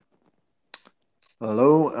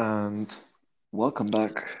Hello and welcome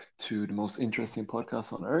back to the most interesting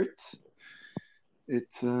podcast on earth.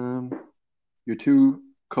 It's your two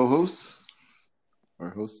co-hosts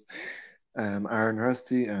or hosts, Aaron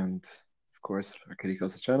Rusty and of course Arkady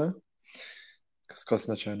Kosachana.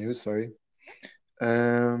 Kosachana, sorry.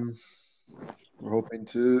 Um, we're hoping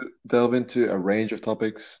to delve into a range of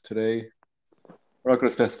topics today. We're not going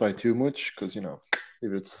to specify too much because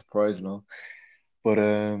leave it a surprise and all. But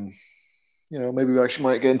maybe we actually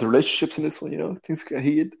might get into relationships in this one, things get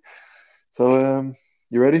heated. So,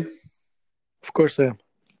 you ready? Of course I am.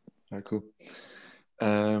 All right, cool.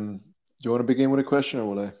 Do you want to begin with a question or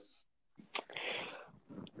will I?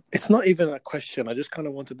 It's not even a question. I just kind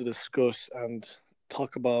of wanted to discuss and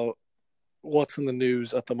talk about what's in the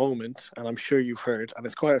news at the moment. And I'm sure you've heard, and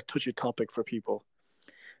it's quite a touchy topic for people.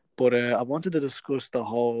 But I wanted to discuss the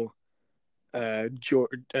whole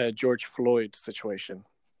George Floyd situation.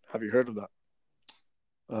 Have you heard of that?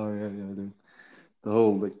 Oh, yeah, I do. The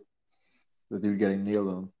whole, the dude getting nailed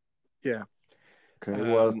on. Yeah. Okay,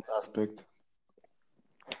 what aspect?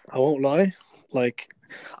 I won't lie.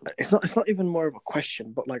 It's not even more of a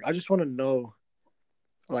question, but I just want to know,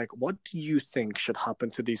 what do you think should happen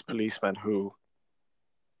to these policemen who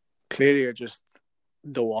clearly are just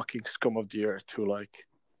the walking scum of the earth who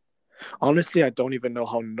honestly, I don't even know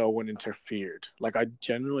how no one interfered. I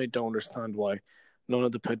genuinely don't understand why none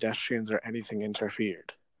of the pedestrians or anything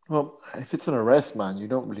interfered. Well, if it's an arrest, man, you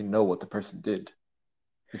don't really know what the person did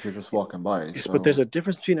if you're just walking by. Yes, So, but there's a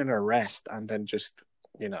difference between an arrest and then just,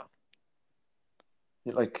 the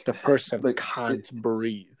person can't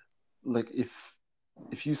breathe.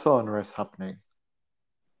 If you saw an arrest happening,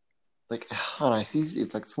 I don't know,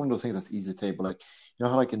 it's one of those things that's easy to say, but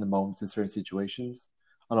how in the moments in certain situations,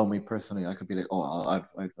 I know me personally, I could be like, oh,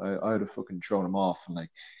 I'd have fucking thrown him off and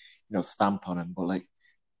stamped on him, but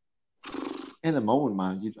in the moment,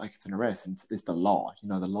 man, it's an arrest, and it's the law.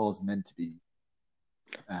 The law is meant to be.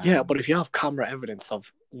 Yeah, but if you have camera evidence of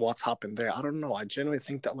what's happened there, I don't know. I genuinely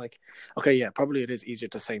think that okay, yeah, probably it is easier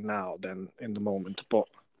to say now than in the moment, but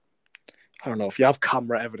I don't know if you have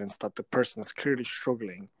camera evidence that the person is clearly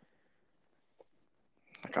struggling.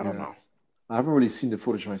 I don't know. I haven't really seen the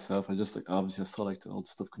footage myself. I just obviously I saw the old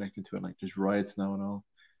stuff connected to it, there's riots now and all.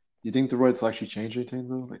 Do you think the riots will actually change anything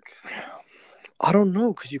though? I don't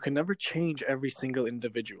know, because you can never change every single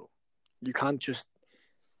individual. You can't just.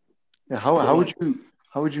 Yeah, how would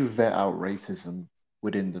you vet out racism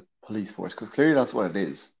within the police force? Because clearly that's what it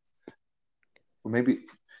is. Or maybe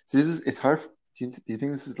it's hard. Do you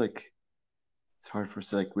think this is it's hard for us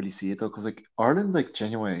to really see it though? Because Ireland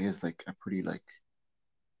genuinely is a pretty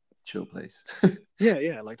chill place.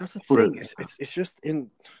 Yeah, that's the thing. It's just in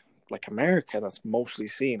America that's mostly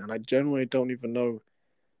seen, and I generally don't even know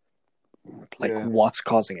what's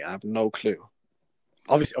causing it. I have no clue.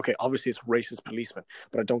 Obviously it's racist policemen,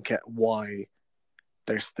 but I don't get why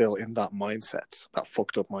they're still in that mindset, that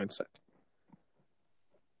fucked up mindset.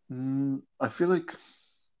 I feel like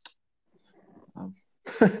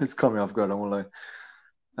it's caught me off guard. I won't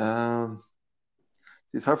lie.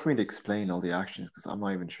 It's hard for me to explain all the actions because I'm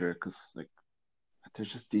not even sure. Because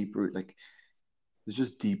there's just there's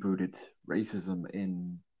just deep rooted racism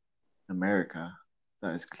in America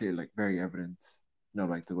that is clear, very evident.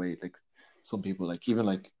 The way some people even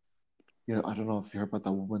I don't know if you heard about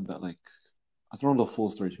that woman that I don't know the full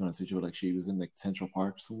story to be honest with you, but she was in Central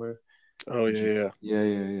Park somewhere. Oh yeah.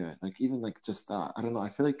 Yeah. Even just that. I don't know. I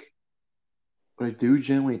feel but I do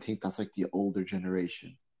genuinely think that's the older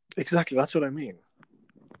generation. Exactly, that's what I mean.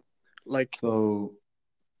 So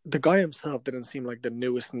the guy himself didn't seem like the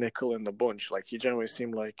newest nickel in the bunch. He generally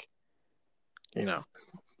seemed what?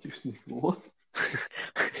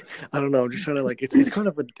 I don't know. I'm just trying to it's kind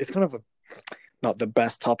of a not the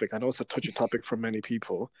best topic. I know it's a touchy topic for many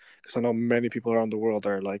people because I know many people around the world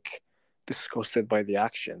are disgusted by the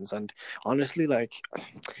actions. And honestly,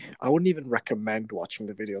 I wouldn't even recommend watching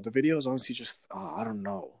the video. The video is honestly just I don't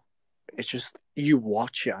know. It's just you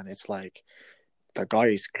watch it and it's the guy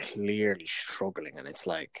is clearly struggling, and it's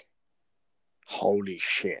holy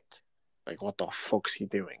shit, what the fuck's he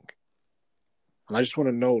doing? And I just want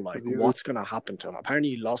to know what's gonna happen to him. Apparently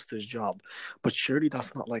he lost his job, but surely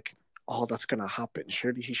that's not all that's gonna happen.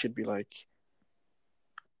 Surely he should be well,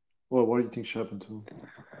 what do you think should happen to him?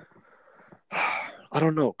 I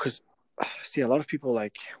don't know, because see, a lot of people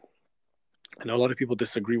I know a lot of people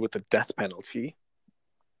disagree with the death penalty.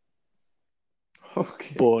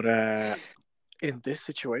 Okay. But in this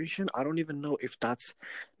situation, I don't even know if that's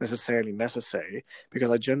necessarily necessary, because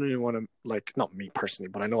I genuinely want to, not me personally,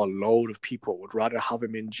 but I know a load of people would rather have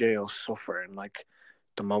him in jail suffer in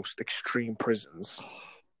the most extreme prisons.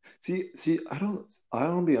 See,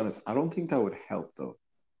 I'll be honest, I don't think that would help though.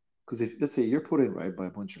 Because if, let's say you're put in, right, by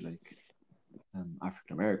a bunch of like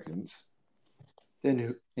African Americans,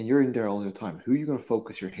 then and you're in there all the time, who are you going to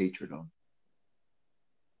focus your hatred on?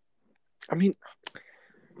 I mean,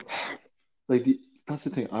 Like, that's the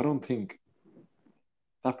thing. I don't think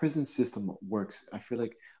that prison system works. I feel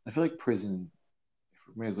like prison.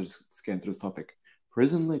 We may as well just get into this topic.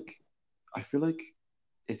 Prison, like, I feel like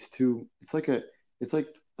it's too. It's like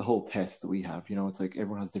the whole test that we have. You know, it's like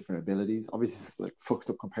everyone has different abilities. Obviously, it's like fucked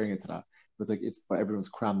up comparing it to that. But it's like but everyone's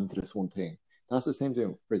crammed into this one thing. That's the same thing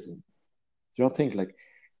with prison. Do you not think like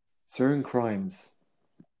certain crimes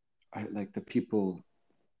are like the people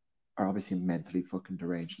are obviously mentally fucking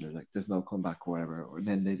deranged and they're like there's no comeback or whatever, or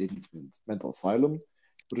then they need to be in mental asylum.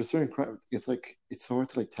 But a certain crime, it's like it's so hard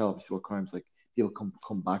to like tell obviously what crimes like people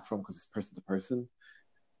come back from because it's person to person.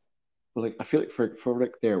 But like I feel like for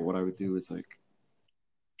like there, what I would do is like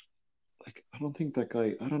I don't think that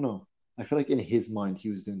guy. I don't know. I feel like in his mind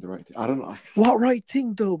he was doing the right thing. I don't know. what right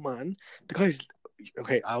thing though, man? The guy's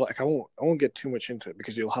okay. I won't get too much into it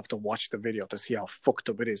because you'll have to watch the video to see how fucked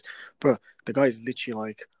up it is. But the guy's literally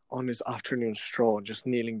like on his afternoon stroll, just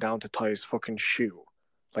kneeling down to tie his fucking shoe.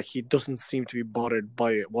 Like he doesn't seem to be bothered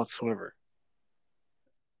by it whatsoever.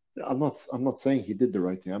 I'm not saying he did the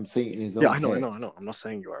right thing. I'm saying in his Yeah, own head. I know. I'm not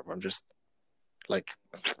saying you are, but I'm just like,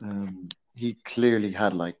 He clearly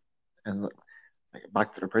had like, and like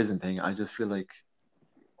back to the prison thing. I just feel like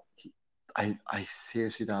I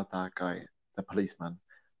seriously doubt that guy, the policeman,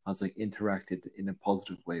 has like interacted in a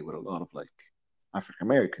positive way with a lot of like African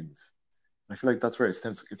Americans. I feel like that's where it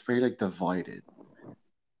stems. It's very like divided.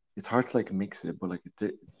 It's hard to like mix it, but like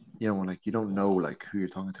you know, when like you don't know like who you're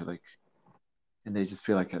talking to, like, and they just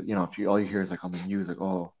feel like you know, if you all you hear is like on the news, like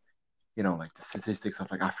oh, you know, like the statistics of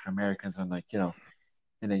like African Americans and like you know,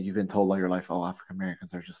 and then you've been told all your life, oh, African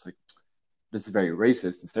Americans are just like this is very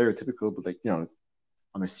racist and stereotypical, but like you know,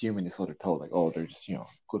 I'm assuming this sort of told like, oh, they're just you know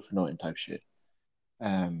good for nothing type shit.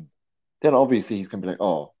 Um, then obviously he's gonna be like,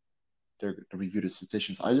 oh, they're reviewed as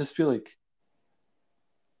suspicions. I just feel like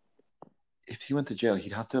if he went to jail,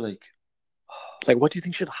 he'd have to like, what do you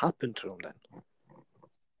think should happen to him then?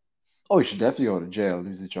 oh, he should definitely go to jail,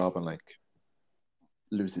 lose his job, and like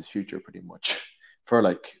lose his future pretty much for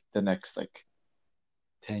like the next like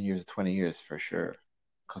 10 years, 20 years for sure.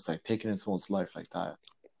 Because like taking in someone's life like that.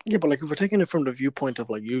 Yeah, but like if we're taking it from the viewpoint of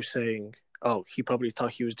like you saying, oh, he probably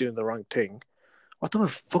thought he was doing the wrong thing. What type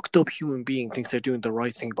of fucked up human being thinks they're doing the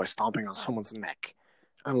right thing by stomping on someone's neck?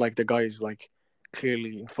 And like the guy's like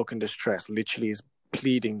clearly in fucking distress, literally is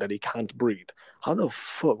pleading that he can't breathe. How the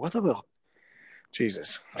fuck? What about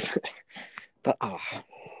Jesus? that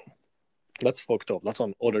that's fucked up. That's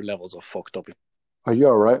on other levels of fucked up. Are you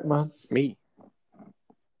all right, man? Me.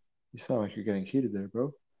 You sound like you're getting heated there,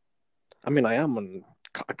 bro. I mean, I am on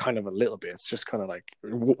kind of a little bit. It's just kind of like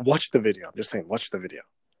watch the video. I'm just saying, watch the video.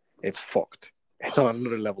 It's fucked. It's on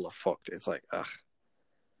another level of fucked. It's like, man,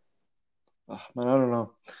 I don't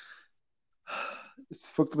know. It's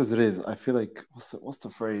fucked up as it is. I feel like what's the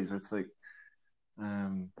phrase where it's like,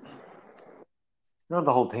 you know,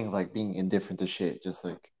 the whole thing of like being indifferent to shit. Just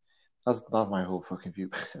like that's my whole fucking view.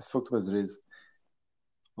 As fucked up as it is,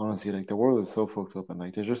 honestly, like the world is so fucked up, and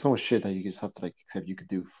like there's just so much shit that you just have to like accept you could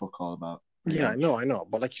do fuck all about. yeah, I know,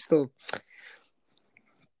 but like you still,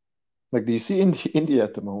 like, do you see India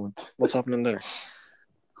at the moment? what's happening there?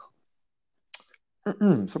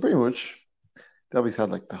 So pretty much, they always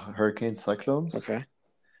had like the hurricanes, cyclones. Okay.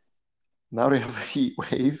 Now they have a heat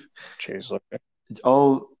wave. Jeez, okay.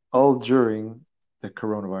 All during the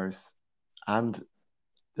coronavirus, and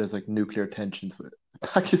there's like nuclear tensions with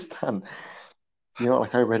Pakistan. You know,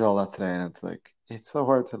 like I read all that today, and it's like it's so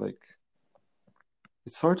hard to like.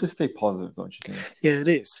 It's hard to stay positive, don't you think? Yeah, it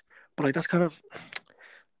is. But like that's kind of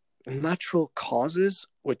natural causes,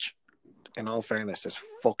 which in all fairness is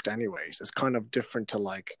fucked anyways. It's kind of different to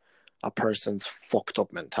like a person's fucked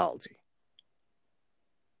up mentality.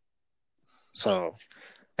 So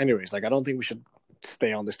anyways, like I don't think we should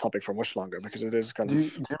stay on this topic for much longer because it is kind of.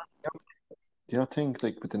 Do you not think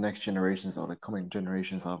like with the next generations or like coming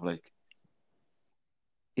generations of like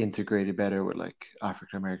integrated better with like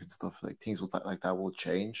African American stuff, like things with that like that will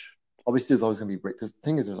change? Obviously, there's always gonna be the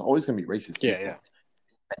thing is there's always gonna be racist people. Yeah.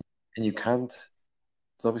 And you can't.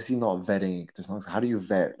 It's obviously not vetting. There's not. How do you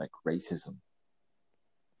vet like racism?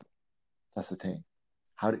 That's the thing.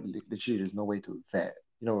 How literally there's no way to vet.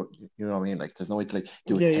 You know what I mean? Like there's no way to like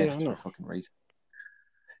do a test for fucking race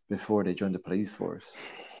before they join the police force.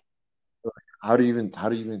 How do you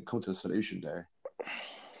even come to a solution there?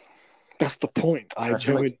 That's the point. I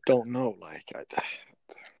genuinely don't know. Like,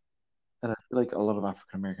 And I feel like a lot of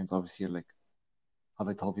African Americans obviously like have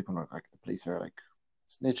like told people like the police are like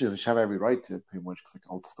snitches, have every right to pretty much because like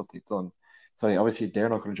all the stuff they've done. So like, obviously they're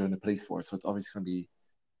not going to join the police force, so it's obviously going to be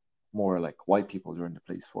more like white people join the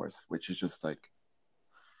police force, which is just like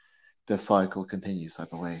the cycle continues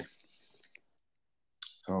type of way.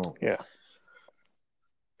 So Yeah.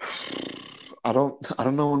 I don't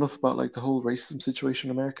know enough about like the whole racism situation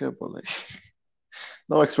in America, but like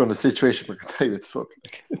no expert on the situation, but I can tell you it's fucked.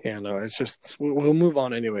 Like, Yeah, no, it's just we'll move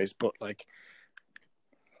on anyways. But like,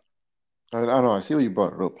 I don't know. I see what you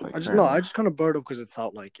brought it up. Like, fair enough. I just kind of brought it up because it's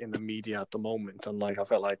out like in the media at the moment, and like I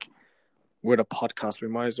felt like with a podcast, we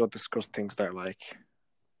might as well discuss things that are like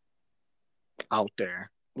out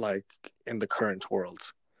there, like in the current world,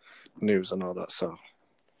 news and all that. So,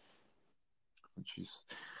 Jeez,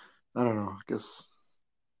 I don't know. I guess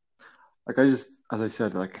like I just, as I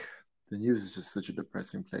said, like the news is just such a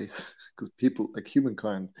depressing place because people, like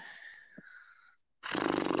humankind,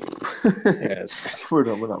 yeah, we're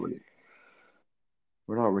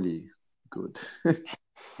not really good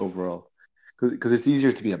overall. Because it's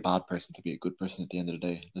easier to be a bad person to be a good person at the end of the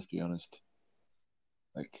day. Let's be honest.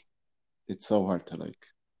 Like it's so hard to like.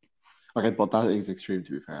 Okay, but that is extreme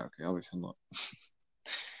to be fair. Okay, obviously I'm not.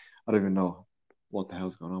 I don't even know what the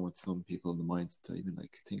hell's going on with some people in the minds to even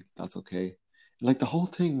like think that that's okay. And, like the whole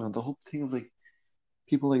thing, man, the whole thing of like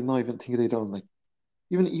people like not even thinking they don't like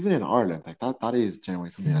even in Ireland, like that is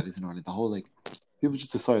generally something that is in Ireland. The whole like people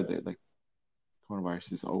just decide that like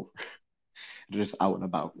coronavirus is over. They're just out and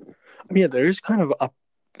about. I mean, yeah, there is kind of a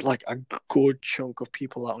good chunk of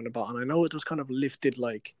people out and about, and I know it was kind of lifted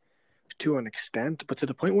like to an extent, but to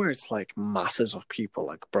the point where it's like masses of people,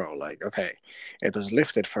 like bro, like okay, it was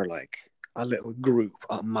lifted for like a little group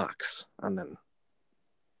at max, and then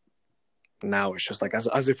now it's just like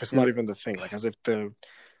as if it's not even the thing, like as if the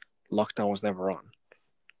lockdown was never on.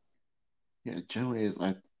 Yeah, it generally is.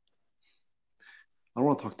 I don't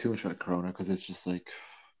want to talk too much about Corona because it's just like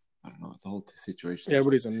I don't know, it's the whole situation. Yeah,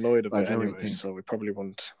 everybody's annoyed about it anyway, think... so we probably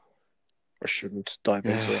won't or shouldn't dive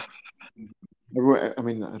into it. I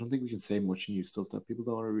mean, I don't think we can say much new stuff that people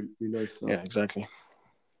don't want to realize. So yeah, exactly.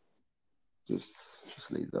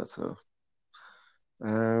 Just leave that. So,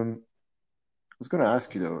 I was going to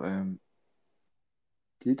ask you though.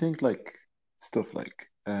 Do you think like stuff like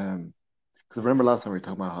because I remember last time we were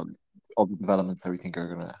talking about how all the developments that we think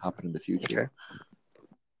are going to happen in the future. Okay.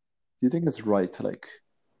 Do you think it's right to like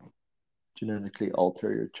genetically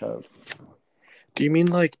alter your child? Do you mean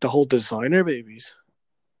like the whole designer babies?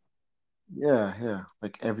 Yeah.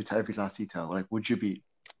 Like every last detail. Like, would you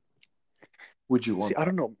want? See, I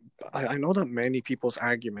don't know. I know that many people's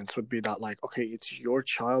arguments would be that like, okay, it's your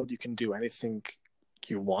child. You can do anything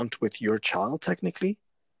you want with your child, technically.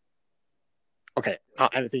 Okay,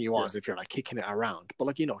 not anything you want as if you're like kicking it around, but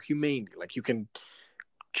like, you know, humanely, like you can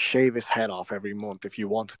shave his head off every month if you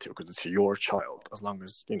wanted to because it's your child, as long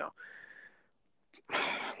as, you know.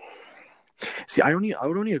 See, I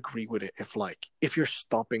would only agree with it if you're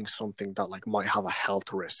stopping something that like might have a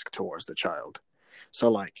health risk towards the child. So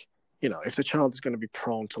like, you know, if the child is going to be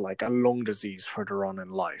prone to like a lung disease further on in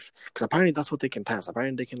life, because apparently that's what they can test.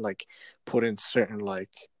 Apparently they can like put in certain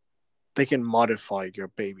like they can modify your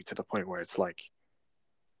baby to the point where it's like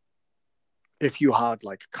if you had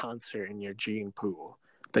like cancer in your gene pool,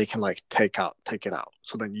 they can like take it out,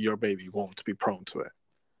 so then your baby won't be prone to it.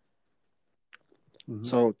 Mm-hmm.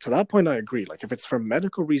 So to that point, I agree. Like if it's for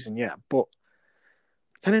medical reason, yeah, but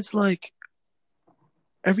then it's like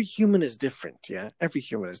every human is different. Yeah, every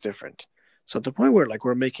human is different. So at the point where like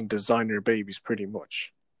we're making designer babies, pretty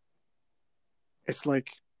much, it's like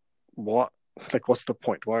what? Like what's the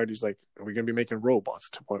point? Why are these like? Are we going to be making robots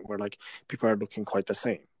to the point where like people are looking quite the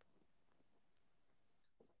same?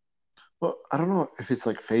 Well, I don't know if it's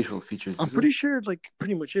like facial features. I'm pretty sure, like,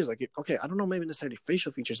 pretty much is like, okay. I don't know, maybe necessarily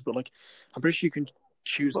facial features, but like, I'm pretty sure you can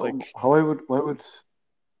choose like. Why would?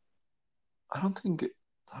 I don't think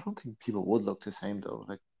people would look the same though.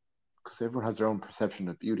 Like, because everyone has their own perception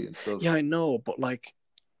of beauty and stuff. Yeah, I know, but like,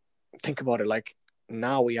 think about it. Like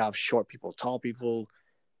now we have short people, tall people,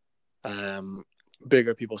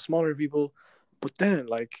 bigger people, smaller people, but then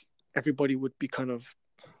like everybody would be kind of,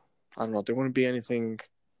 I don't know, there wouldn't be anything.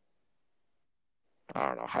 I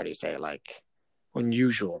don't know, how do you say it, like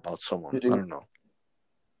unusual about someone. I don't know.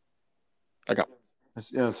 Like,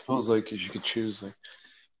 yeah, I suppose like you could choose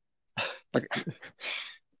like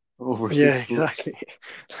over yeah, 6 foot. exactly.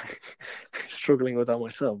 Struggling with that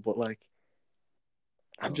myself, but like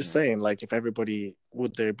I'm just saying, like if everybody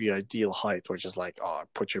would there be ideal height, or just like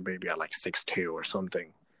put your baby at like 6'2" or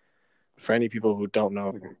something. For any people who don't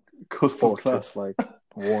know, like custom class, like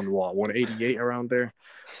 188 around there,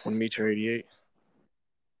 1 meter 88.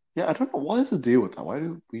 Yeah, I don't know what is the deal with that. Why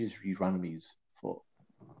do we just randomly use foot?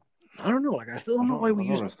 I don't know. Like I still don't know why we I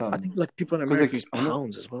don't use. I understand. think like people in Because America use like I know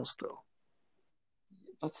pounds as well. Still,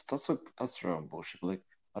 that's their own bullshit. But like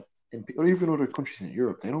or even other countries in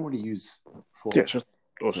Europe, they don't really use yeah, foot it's just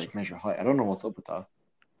to us. like measure height. I don't know what's up with that.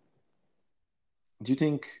 Do you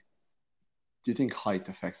think height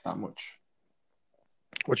affects that much?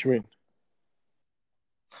 What you mean?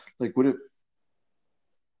 Like would it?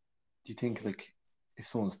 Do you think like if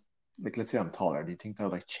someone's like let's say I'm taller, do you think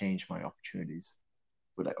that'll like change my opportunities?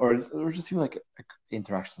 Would I, or just even like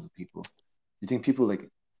interactions with people? Do you think people like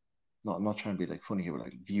not I'm not trying to be like funny here, but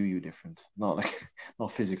like view you different? Not like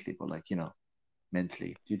not physically, but like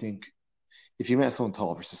mentally. Do you think if you met someone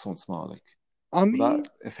tall versus someone small, like I will that mean,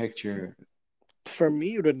 affect your? for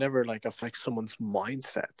me, it would never like affect someone's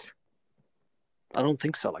mindset. I don't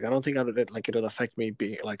think so. Like, I don't think it would affect me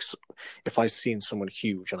being like, if I seen someone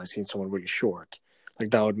huge and I seen someone really short, like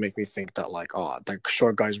that would make me think that like, oh, the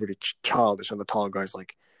short guy's really childish and the tall guy's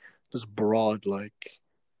like this broad like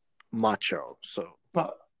macho. So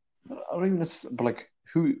But I don't even. But like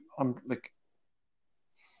who I'm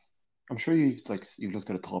sure you've looked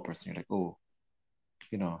at a tall person. You're like, oh,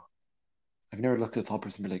 you know, I've never looked at a tall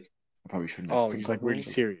person and be like, I probably shouldn't mess oh, with them he's type like of really way.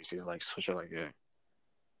 Like, serious. He's like such a like yeah.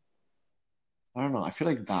 I don't know. I feel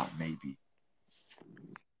like that maybe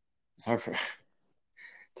it's hard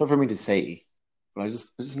for me to say, but I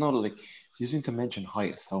just know that like using to mention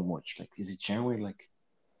height so much. Like, is it generally like,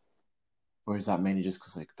 or is that mainly just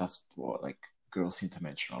because like that's what like girls seem to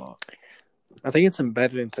mention a lot? I think it's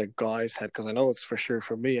embedded into guys' head because I know it's for sure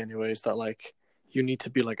for me anyways that like you need to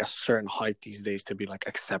be like a certain height these days to be like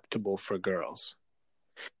acceptable for girls.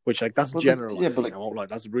 Which like that's But like, yeah, generalizing. I won't lie,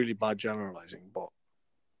 that's really bad generalizing. but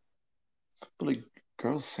like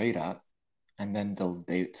girls say that, and then they'll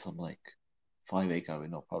date some like 5'8" guy with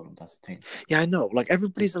no problem. That's the thing. Yeah, I know. Like Like,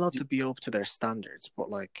 everybody's allowed to be up to their standards, but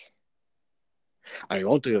like I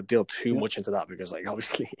won't deal too do you much into that because like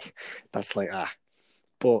obviously that's like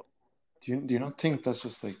But do you not think that's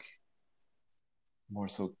just like more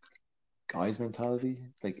so guys' mentality,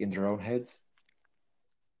 like in their own heads?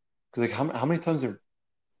 Because like how many times are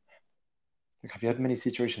like have you had many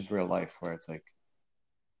situations in real life where it's like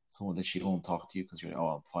someone literally won't talk to you because you're like,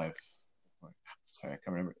 oh, I'm five. Sorry, I can't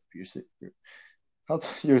remember. You're 5'11",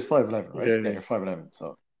 right? Yeah, yeah, you're 5'11".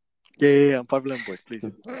 So yeah. I'm 5'11", boys, please.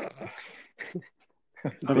 the,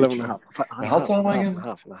 5'11" and a half, Wait, how tall am I and a again?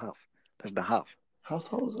 half, and a half. That's the half. How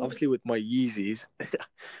tall is that? Obviously, with my Yeezys,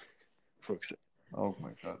 folks. Oh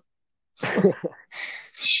my god.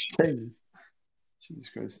 Jeez. Jesus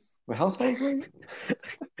Christ. Wait, how tall is I?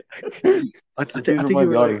 Please I think you remind the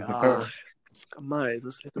were like audience. I can't remember. come on, it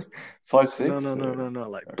was 5'6". no.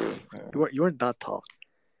 Like Okay. you weren't that tall.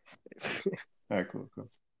 All right, cool.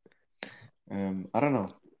 I don't know.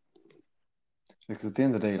 Because at the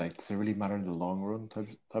end of the day, like, does it really matter in the long run type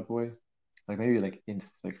of way? Like maybe like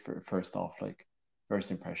first off, like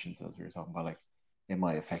first impressions as we were talking about, like it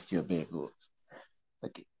might affect you a bit, but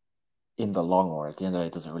like in the long run, at the end of the day,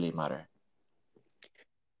 it doesn't really matter.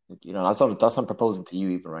 Like, that's what I'm proposing to you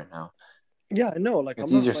even right now. Yeah, I know. Like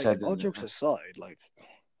It's I'm not easier like said all than jokes done. aside. Like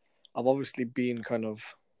I've obviously been kind of.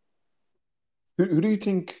 Who do you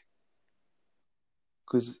think?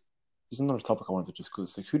 Because there's another topic I wanted to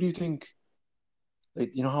discuss. Like, who do you think?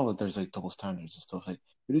 Like, you know how there's like double standards and stuff. Like,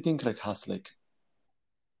 who do you think like has to like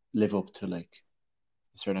live up to like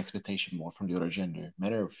a certain expectation more from the other gender,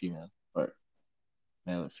 male or female, or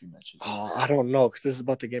male or female? I should say. Oh, I don't know because this is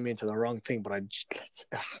about to get me into the wrong thing. But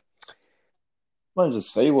Well,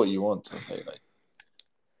 just say what you want to say, like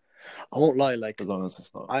I won't lie. Like as long as it's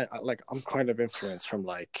not. I'm kind of influenced from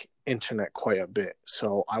like internet quite a bit,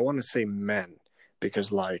 so I want to say men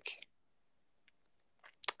because like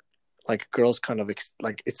girls kind of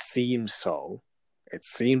like it seems so. It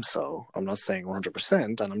seems so. I'm not saying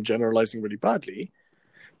 100%, and I'm generalizing really badly.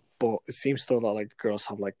 But it seems though that like girls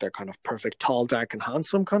have like their kind of perfect, tall, dark, and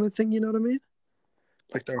handsome kind of thing. You know what I mean?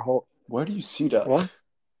 Like their whole Where do you see that? what?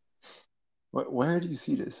 Where do you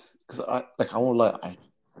see this? Because I won't lie, I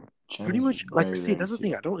Pretty much genuinely like very see rarely that's the see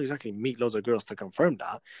thing. that. I don't exactly meet loads of girls to confirm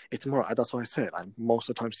that. It's more that's why I said I most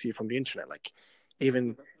of the time see it from the internet. Like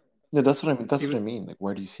even Yeah, that's what I mean. That's what even I mean. Like,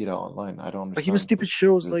 where do you see that online? I don't like even understand. stupid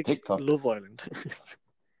shows Is it like TikTok? Love Island.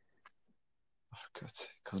 Oh, for God's sake,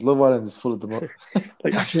 because Love Island is full of them.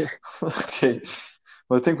 Like actually, Okay,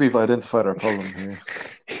 well, I think we've identified our problem here.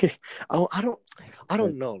 I Right.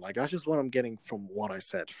 don't know. Like that's just what I'm getting from what I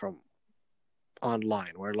said from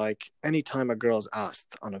online. Where like anytime a girl's asked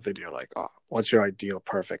on a video, like, "Oh, what's your ideal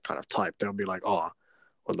perfect kind of type?" They'll be like, "Oh,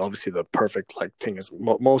 Well, obviously the perfect like thing is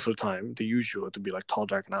most of the time the usual to be like tall,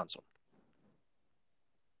 dark, and handsome.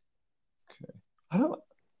 Okay. I don't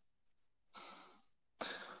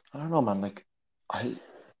know, man. Like, I'm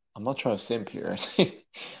not trying to simp here,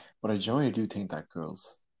 but I genuinely do think that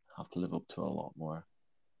girls have to live up to a lot more.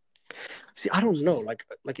 See, I don't know. Like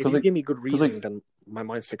if you give me good reasoning, then my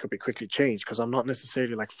mindset could be quickly changed because I'm not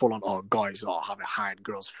necessarily like full on, oh, guys, have it hard,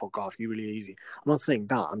 girls, fuck off, you really easy. I'm not saying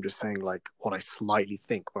that. I'm just saying like what I slightly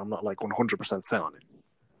think, but I'm not like 100% set on it.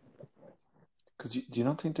 Because do you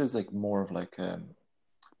not think there's like more of like there's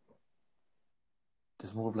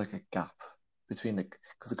more of like a gap between like,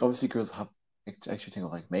 because like obviously girls have extra thing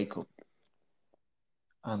of like makeup,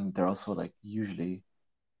 and they're also like usually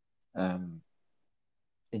in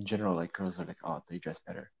general, like girls are like, oh, they dress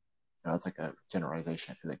better. It's like a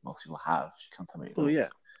generalization I feel like most people have. You can't tell me. Well, yeah.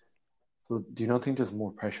 So do you not think there's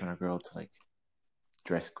more pressure on a girl to like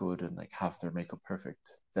dress good and like have their makeup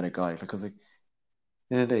perfect than a guy? Because like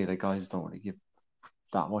in the day, like guys don't really give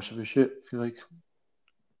that much of a shit, I feel like.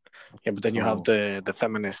 Yeah, but then you have the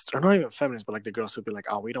feminists, or not even feminists, but like the girls who be like,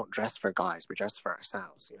 oh, we don't dress for guys, we dress for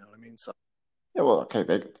ourselves. You know what I mean? So yeah, well, okay,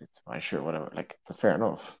 sure, whatever. Like that's fair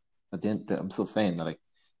enough. At the end, I'm still saying that like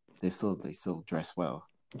they still dress well.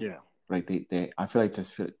 Yeah. Right. They I feel like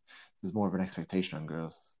there's more of an expectation on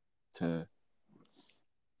girls to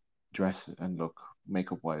dress and look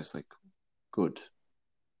makeup wise like good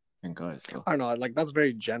than guys. So I don't know, like that's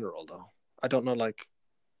very general though. I don't know like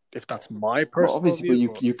if that's my personal well, obviously, view,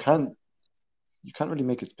 but you can't really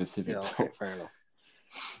make it specific. Yeah, okay, fair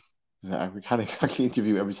enough. We can't exactly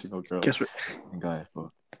interview every single girl and guy, but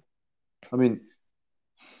I mean,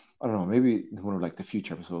 I don't know. Maybe in one of like the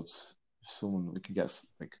future episodes, if someone we could guess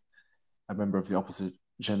like a member of the opposite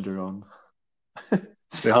gender on. Wait,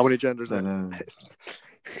 how many genders? Then,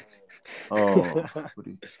 okay,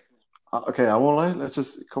 I won't lie. Let's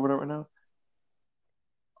just cover that right now.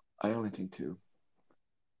 I only think two.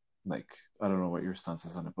 Like, I don't know what your stance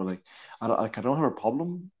is on it, but like, I don't have a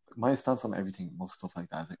problem. My stance on everything, most stuff like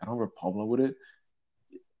that, like, I don't have a problem with it.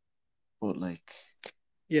 But like,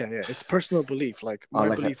 yeah, it's personal belief. Like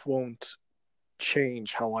my belief won't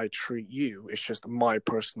change how I treat you. It's just my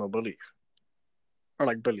personal belief, or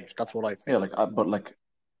like belief. That's what I think. Yeah, like, I don't know. Like,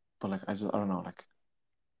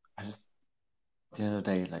 at the end of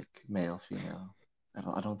the day, like male, female,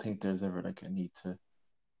 I don't think there's ever like a need to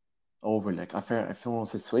like. If someone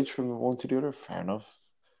wants to switch from one to the other, fair enough.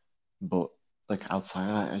 But like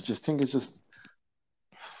outside, I just think it's just.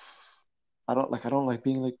 I don't like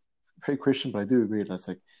being like very Christian, but I do agree that's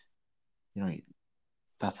like,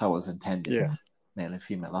 that's how it was intended. Yeah. Male and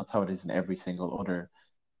female. That's how it is in every single other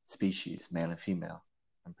species, male and female.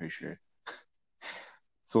 I'm pretty sure.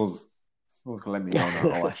 Someone's gonna let me know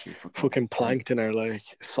now. Oh, actually, fucking plankton are like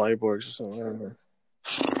cyborgs or something. I don't know.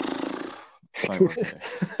 Cyborgs,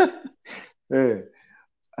 yeah.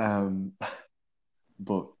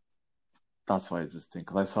 But that's why I just think,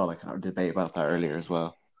 because I saw like a debate about that earlier as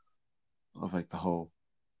well, of like the whole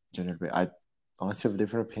gender debate. Unless you have a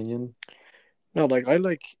different opinion. No, like I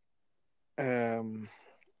like.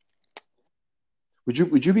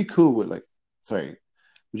 Would you be cool with like? Sorry,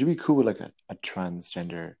 would you be cool with like a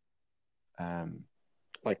transgender,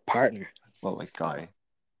 like partner? Well, like guy,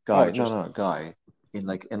 Just... no, guy in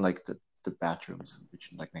the bathrooms, which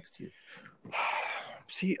like next to you.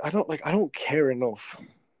 See, I don't care enough.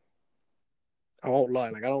 I won't lie,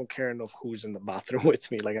 like I don't care enough who's in the bathroom with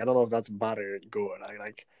me. Like I don't know if that's bad or good.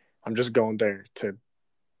 I'm just going there to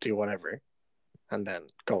do whatever, and then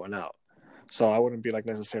going out. So I wouldn't be like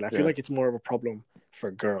necessarily. I feel like it's more of a problem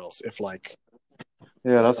for girls if like.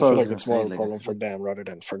 Yeah, that's what I was gonna it's say. More of a problem for them rather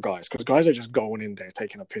than for guys, because guys are just going in there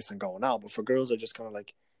taking a piss and going out, but for girls are just kind of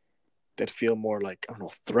like they'd feel more like, I don't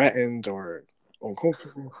know, threatened or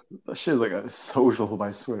uncomfortable. That shit is like a social hub,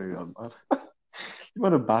 I swear to God, man. You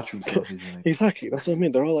want a bathroom selfies, man. Exactly, that's what I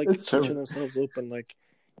mean. They're all like touching themselves up and like,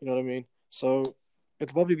 you know what I mean. So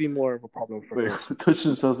it'd probably be more of a problem for girls. Touching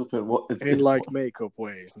themselves up in what? In like what? Makeup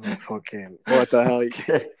ways, no fucking what the hell?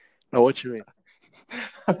 Okay. No, what you mean?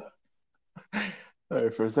 All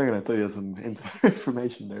right, for a second, I thought you had some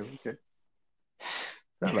information there.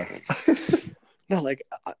 Okay. No, like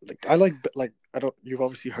I like I don't. You've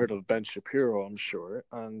obviously heard of Ben Shapiro, I'm sure,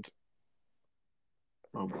 and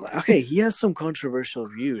okay, he has some controversial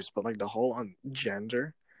views, but like the whole on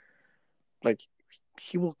gender, like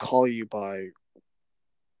he will call you by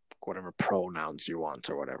whatever pronouns you want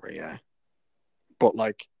or whatever, yeah. But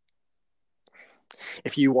like,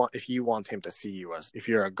 if you want him to see you as, if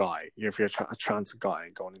you're a guy, if you're a trans guy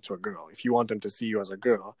going into a girl, if you want him to see you as a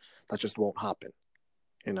girl, that just won't happen,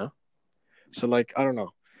 you know. So like, I don't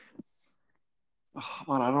know. Oh,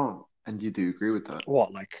 man, I don't. And you do agree with that?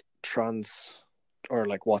 What, like trans, or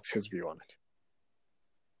like what's his view on it?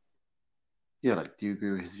 Yeah, like, do you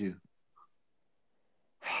agree with his view?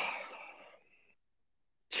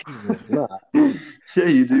 Jesus, nah. Yeah,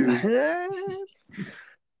 you do.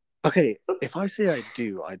 Okay, if I say I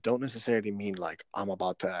do, I don't necessarily mean like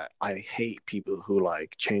I hate people who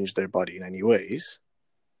like change their body in any ways.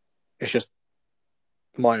 It's just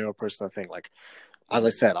my own personal thing. Like, as I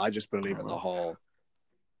said, I just believe in the Oh, whole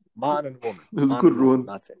man and woman, it was a man good and woman. run.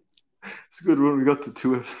 That's it. It's a good run. We got to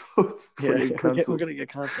 2 episodes before Yeah, getting we're cancelled. gonna get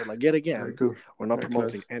cancelled. Like, yet All right, again, cool. we're not All right,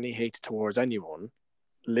 promoting class. any hate towards anyone.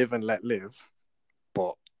 Live and let live,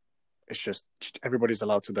 but it's just everybody's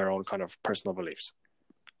allowed to their own kind of personal beliefs.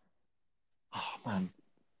 Oh man,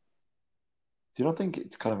 do you not think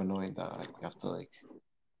it's kind of annoying that like we have to like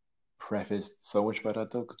preface so much about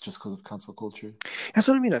that though, just because of cancel culture? That's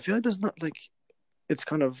what I mean. I feel like there's not like it's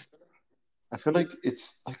kind of I feel like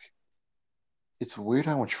it's weird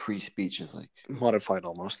how much free speech is like. modified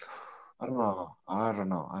almost. I don't know. I don't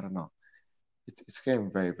know. I don't know. It's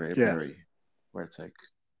getting very very Yeah, blurry, where it's like,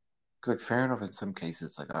 because like fair enough in some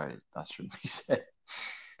cases, like all right, that shouldn't be said,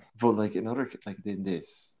 but like in other like in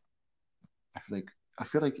this, I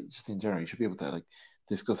feel like just in general, you should be able to like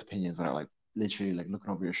discuss opinions without like literally like looking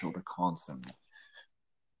over your shoulder constantly,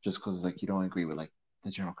 just because like you don't agree with like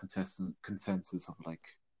the general consensus of like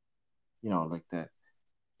like the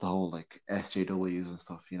whole like SJWs and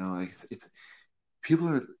stuff. Like it's people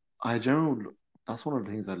are I generally that's one of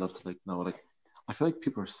the things I love to like know. Like I feel like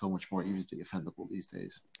people are so much more easily offendable these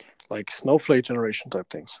days. like snowflake generation type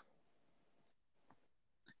things.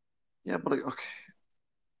 Yeah, but like okay,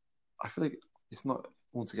 I feel like it's not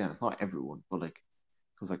once again it's not everyone, but like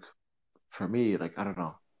because like for me like I don't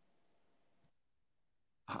know,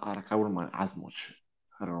 like I wouldn't mind as much.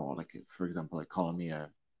 I don't know, like for example, like calling me a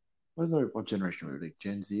what generation are we like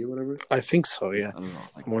Gen Z or whatever? I think so. Yeah, I don't know.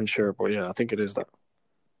 Like I'm unsure, but yeah, I think it is that.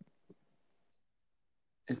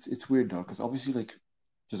 it's weird though because obviously like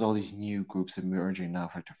there's all these new groups emerging now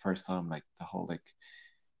for like the first time, like the whole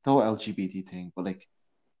LGBT thing, but like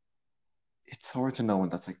it's hard to know when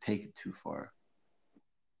that's like taken too far,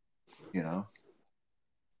 you know,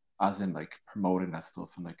 as in like promoting that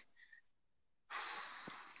stuff and like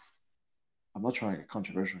I'm not trying to get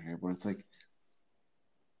controversial here, but it's like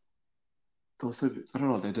those type, I don't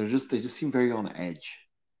know, they just seem very on edge,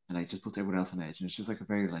 and like just puts everyone else on edge, and it's just like a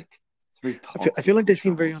very like it's a very I toxic feel like they culture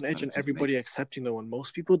seem very almost, on edge and and it just makes everybody accepting though, and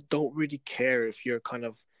most people don't really care if you're kind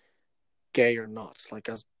of gay or not. Like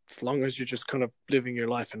as long as you're just kind of living your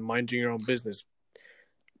life and minding your own business,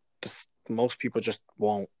 just most people just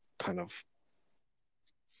won't kind of.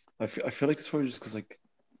 I feel like it's probably just because like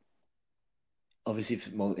obviously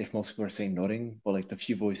if most people are saying nothing, but like the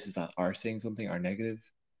few voices that are saying something are negative,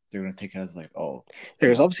 they're gonna take it as like, oh,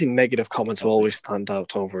 There's obviously negative comments will that's like always stand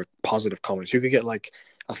out over positive comments. You could get like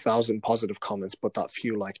 1,000 positive comments, but that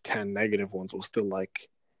few like 10 negative ones will still like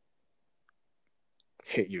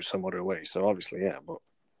hit you some other way. So obviously, yeah, but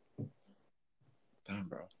damn,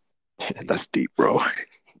 bro. that's deep, bro.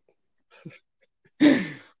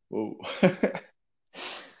 Whoa.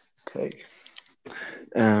 Okay.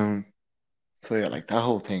 Um. So yeah, like that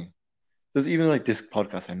whole thing. There's even like this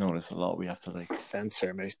podcast. I notice a lot. We have to like.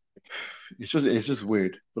 Censor, mate. It's just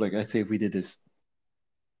weird. But like I'd say if we did this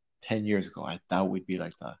 10 years ago, I doubt we'd be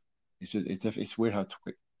like that. It's weird how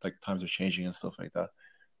quick like times are changing and stuff like that.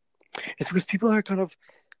 It's because people are kind of,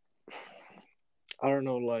 I don't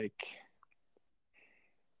know, like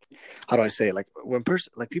how do I say it? Like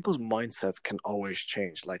like people's mindsets can always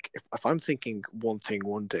change. Like if I'm thinking one thing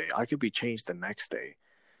one day, I could be changed the next day.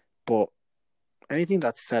 But anything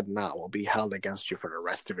that's said now will be held against you for the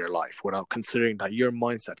rest of your life without considering that your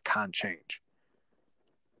mindset can change.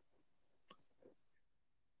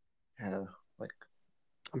 Yeah, like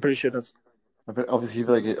I'm pretty sure that's obviously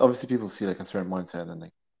people see like a certain mindset and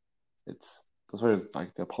like that's why it's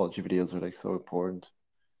like the apology videos are like so important.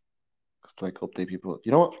 Because to like update people.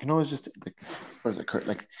 You know what? It's just like where's it Kurt?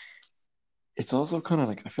 Like it's also kind of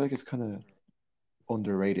like I feel like it's kind of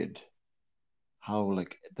underrated how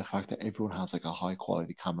like the fact that everyone has like a high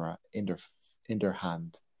quality camera in their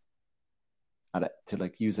hand at it, to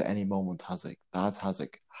like use at any moment has like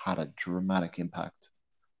had a dramatic impact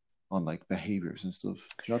on like behaviors and stuff.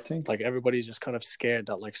 Do you not think? like everybody's just kind of scared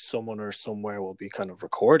that like someone or somewhere will be kind of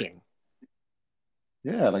recording.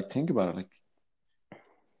 Yeah, like think about it. Like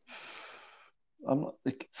I'm not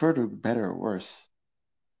like further better or worse.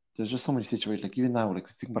 There's just so many situations. Like even now, like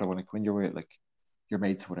think about it when you're with like your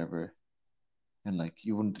mates or whatever, and like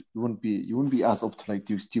you wouldn't be as up to like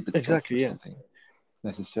do stupid stuff or Exactly, yeah. something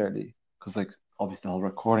necessarily because like obviously the whole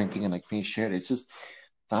recording thing and like being shared. It's just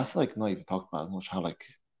that's like not even talked about as much. How like,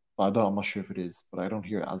 but I'm not sure if it is, but I don't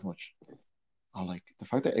hear it as much. I like the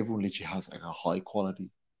fact that everyone literally has like a high quality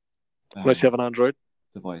Unless you have an Android.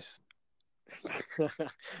 device.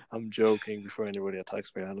 I'm joking. Before anybody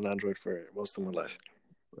attacks me, I had an Android for most of my life.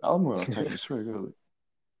 I'm gonna attack you. Swear to God.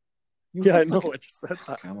 You Yeah, I have know. like I just said that.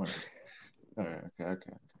 okay, I'm gonna.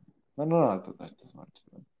 Okay. No, that doesn't matter.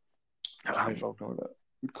 I Don't know that.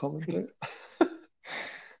 Good comment there.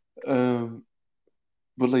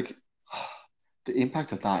 But like the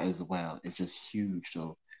impact of that as well is just huge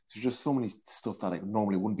though. There's just so many stuff that like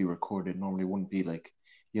normally wouldn't be recorded, normally wouldn't be like,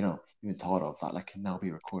 even thought of that like can now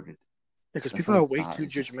be recorded. Because I people feel are like way that too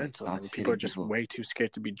is just like judgmental, that's and people are hitting just people. way too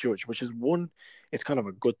scared to be judged. Which is it's kind of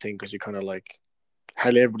a good thing because you kind of like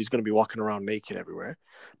hardly everybody's going to be walking around naked everywhere.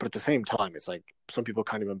 But at the same time, it's like some people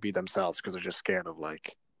can't even be themselves because they're just scared of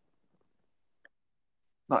like.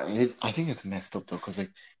 No, I think it's messed up though because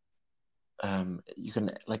like you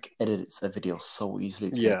can like edit a video so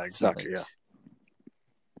easily to make Yeah, it seem exactly. Yeah.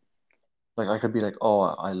 like I could be like, oh,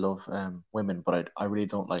 I love women, but I really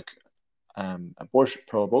don't like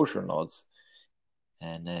pro-abortion laws,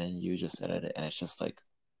 and then you just edit it, and it's just like,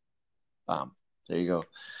 bam, there you go.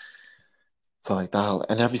 So like that,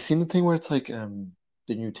 and have you seen the thing where it's like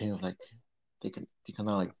the new thing of like they can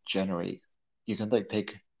now like generate, you can like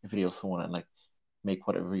take a video of someone and like make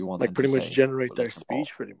whatever you want Like them to pretty much say generate with their like a bot.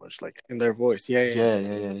 speech, pretty much like in their voice. Yeah.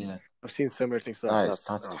 Yeah. I've seen similar things to that.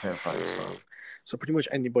 That's terrifying as well. So pretty much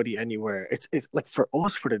anybody anywhere. It's like for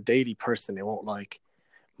us, for the daily person, it won't like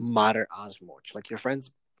matter as much. Like your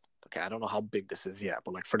friends, okay, I don't know how big this is yet,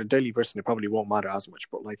 but like for the daily person, it probably won't matter as much.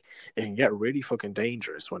 But like it can get really fucking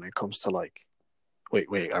dangerous when it comes to like,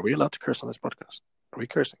 wait, are we allowed to curse on this podcast? Are we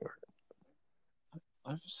cursing?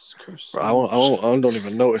 I've cursed I so much. don't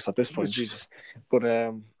even notice at this point, Jesus. But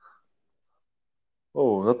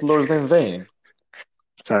Oh, that Lord's name vain.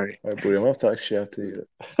 sorry. All right, buddy, I'm gonna have to actually have to.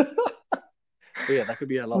 But yeah, that could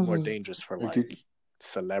be a lot more dangerous for like Okay.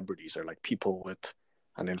 celebrities or like people with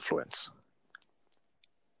an influence.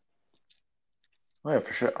 Oh yeah,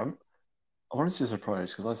 for sure. I'm honestly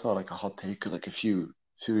surprised because I saw like a hot take like a few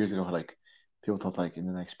years ago, like people thought like in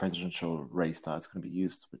the next presidential race that it's going to be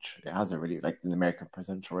used, which it hasn't really like in the American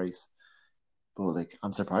presidential race. But like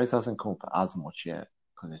I'm surprised it hasn't come up as much yet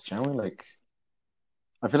because it's generally like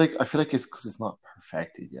I feel like it's because it's not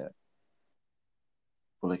perfected yet.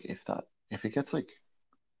 But like if it gets like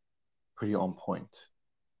pretty on point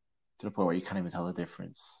to the point where you can't even tell the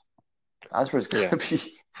difference, that's where it's gonna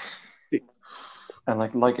be. And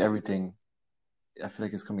like everything, I feel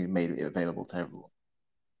like it's gonna be made available to everyone.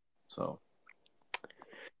 So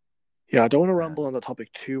yeah, I don't want to ramble on the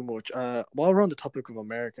topic too much. While we're on the topic of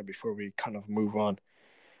America, before we kind of move on,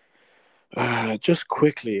 just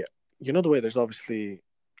quickly, you know the way there's obviously,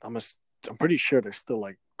 I'm pretty sure there's still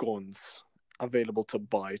like guns available to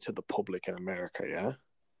buy to the public in America. Yeah.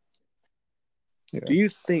 Do you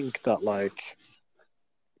think that like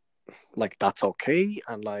that's okay?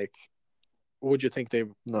 And like, would you think they?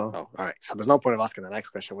 No. Oh, all right. So there's no point of asking the next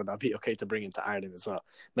question. Would that be okay to bring into Ireland as well?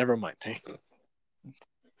 Never mind.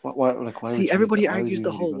 Why See, everybody argues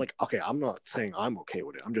the whole like. Okay, I'm not saying I'm okay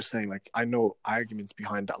with it. I'm just saying like I know arguments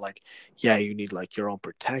behind that. Like, yeah, you need like your own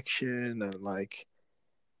protection and like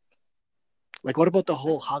what about the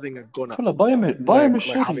whole having a gun? Buy a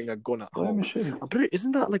machete. Like having a gun at Buy a home. machete.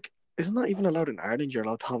 Isn't that even allowed in Ireland? You're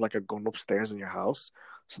allowed to have like a gun upstairs in your house,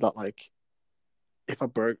 so that like if a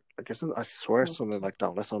bird, I swear something like that.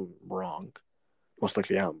 Unless I'm wrong, most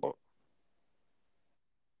likely I am, but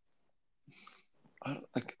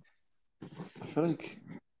I feel like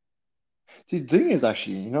the thing is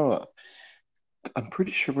actually, I'm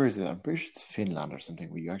pretty sure where is it? I'm pretty sure it's Finland or something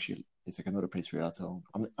where you actually it's like another place where you're allowed to own.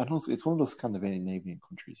 I know it's one of those Scandinavian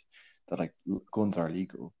countries that like guns are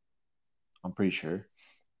legal. I'm pretty sure.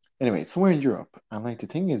 Anyway, somewhere in Europe, and like the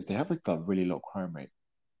thing is, they have like that really low crime rate.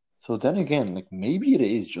 So then again, like maybe it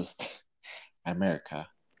is just America,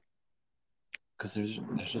 because there's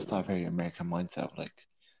just that very American mindset of like.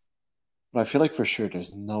 But I feel like for sure,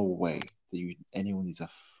 there's no way that anyone needs a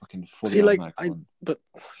fucking fully automatic gun. But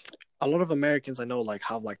a lot of Americans I know like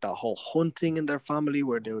have like that whole hunting in their family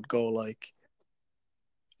where they would go like.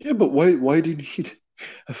 Yeah, but why do you need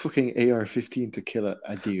a fucking AR-15 to kill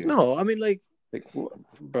a deer? No, I mean like what?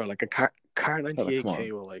 Bro, like a Kar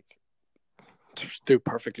 98K will like do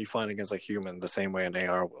perfectly fine against a human the same way an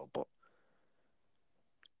AR will, but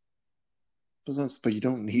you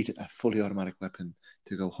don't need a fully automatic weapon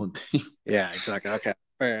to go hunting. Yeah, exactly. Okay,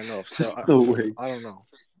 fair enough. So no way. I don't know.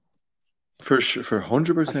 For sure, for I feel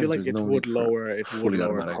 100%, like there's no need for it would fully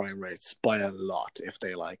lower automatic. crime rates by a lot if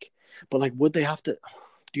they like. But like, would they have to?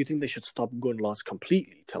 Do you think they should stop gun laws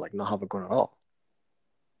completely to like not have a gun at all?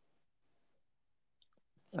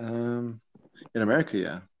 In America,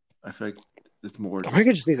 yeah, I feel like it's more America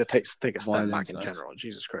just just needs to take a step back violence in as general.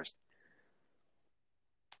 Jesus Christ.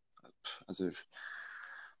 if.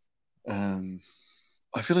 Um,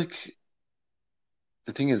 I feel like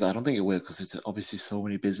the thing is, I don't think it will because it's obviously so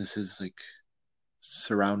many businesses like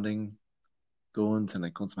surrounding guns and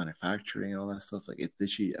like guns manufacturing and all that stuff. Like it's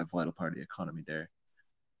literally a vital part of the economy there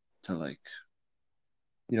to like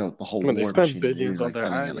the whole When they war spend machine and billions literally on like their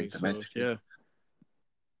selling it army, like so domestically. yeah.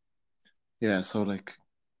 Yeah, so like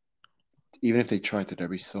even if they tried to, there'd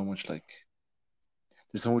be so much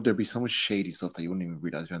shady stuff that you wouldn't even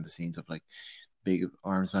realize behind the scenes of like big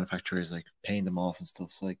arms manufacturers like paying them off and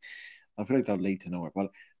stuff. So like I feel like that would lead to nowhere. But I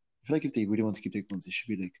feel like if they really want to keep their guns, it should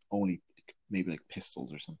be like only maybe like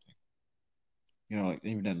pistols or something. Like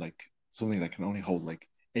even then like something that can only hold like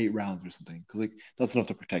 8 rounds or something. Because like that's enough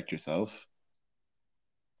to protect yourself.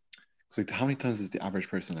 Because like how many times is the average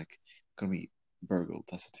person like gonna be burgled?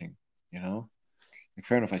 That's the thing, you know. Like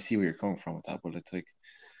fair enough, I see where you're coming from with that, but it's like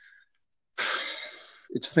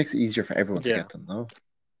it just makes it easier for everyone to Yeah. get them, no?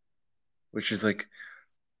 Which is like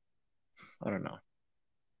I don't know.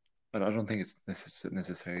 But I don't think it's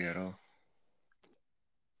necessary at all.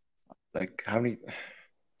 Like how many?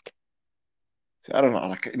 I don't know.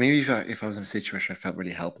 Like maybe if I was in a situation I felt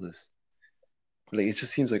really helpless. But, like it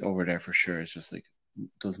just seems like over there for sure. It's just like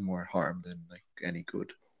does more harm than like any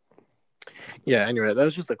good. Yeah, anyway, that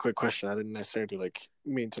was just a quick question. I didn't necessarily like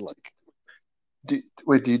mean to like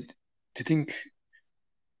Wait, do you think?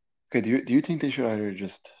 Okay, do you think they should either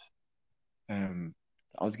just um?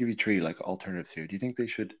 I'll give you three like alternatives here. Do you think they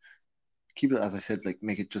should keep it as I said, like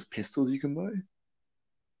make it just pistols you can buy,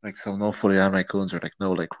 like so no fully automatic guns or like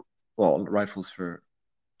no like rifles for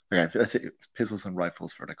okay, let's say pistols and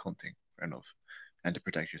rifles for like hunting, fair enough, and to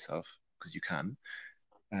protect yourself because you can.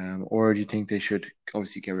 Or do you think they should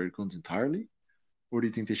obviously get rid of guns entirely? Or do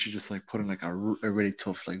you think they should just like put in like a really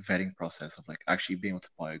tough like vetting process of like actually being able to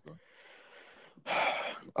buy a gun?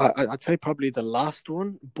 I'd say probably the last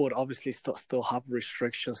one, but obviously still have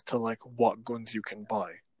restrictions to like what guns you can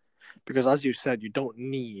buy. Because as you said, you don't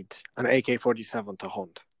need an AK-47 to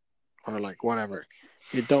hunt or like whatever.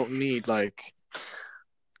 You don't need like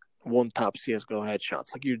one tap CS:GO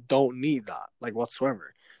headshots. Like you don't need that like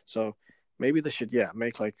whatsoever. So maybe they should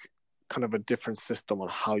make like kind of a different system on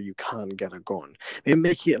how you can get a gun. They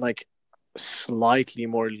make it like slightly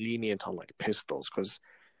more lenient on like pistols because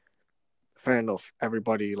fair enough,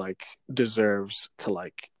 everybody like deserves to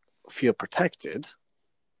like feel protected,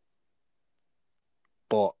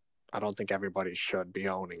 but I don't think everybody should be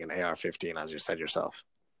owning an AR-15, as you said yourself.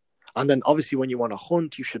 And then obviously when you want to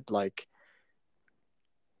hunt, you should like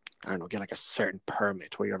I don't know, get like a certain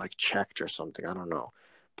permit where you're like checked or something. I don't know.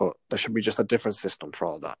 But there should be just a different system for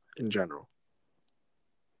all that in general.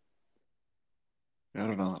 I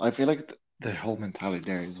don't know. I feel like the whole mentality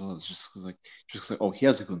there as well is just like oh he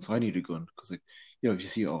has a gun so I need a gun because like if you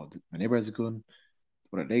see my neighbor has a gun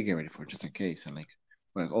what are they getting ready for just in case and like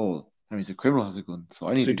we're like oh that means a criminal has a gun so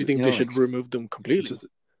I need So a do you gun think they like should remove them it's completely? just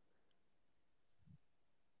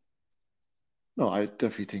no I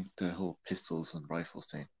definitely think the whole pistols and rifles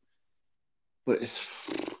thing but it's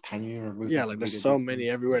can you remove Yeah, them like there's completely at so this many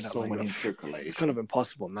point everywhere there's that so like many in it's kind circulation of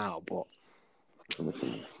impossible now, but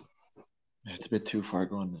it's a bit too far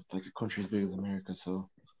gone like a country as big as America so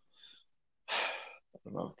I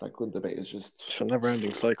don't know that gun debate is just it's a never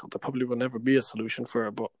ending cycle. There probably will never be a solution for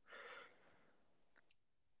it, but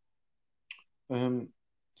um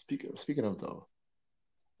speaking of though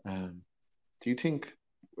do you think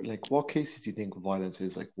like what cases do you think violence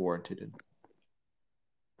is like warranted in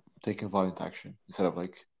taking violent action instead of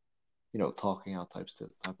like talking out type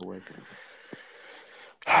of way?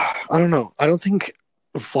 I don't know. I don't think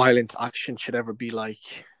violent action should ever be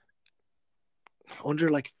like under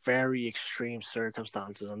like very extreme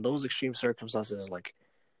circumstances, and those extreme circumstances like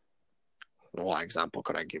what example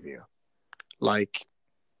could I give you? Like,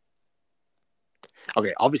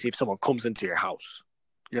 okay, obviously, if someone comes into your house,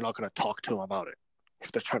 you're not going to talk to them about it.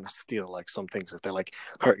 If they're trying to steal like some things, if they like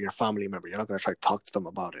hurt your family member, you're not going to try to talk to them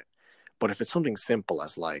about it. But if it's something simple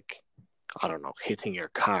as like, I don't know, hitting your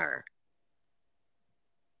car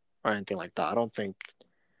or anything like that,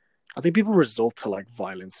 I think people resort to like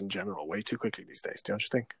violence in general way too quickly these days. Don't you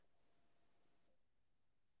think?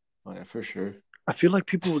 Oh yeah, for sure. I feel like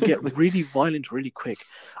people will get really violent really quick,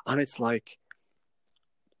 and it's like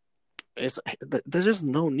there's just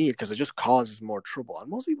no need because it just causes more trouble, and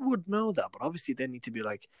most people would know that. But obviously, they need to be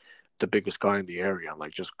like the biggest guy in the area and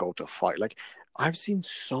like just go to fight. Like I've seen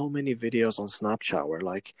so many videos on Snapchat where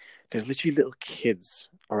like there's literally little kids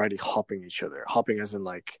already hopping as in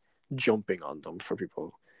like jumping on them for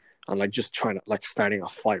people, and like just trying to like starting a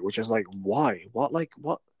fight, which is like why? What?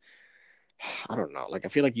 I don't know. Like I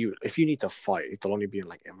feel like if you need to fight, it'll only be in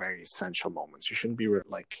like in very essential moments. You shouldn't be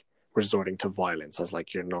like resorting to violence as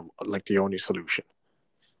like your normal, like the only solution.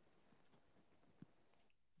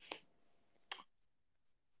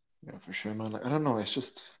 Yeah, for sure, man. Like I don't know. It's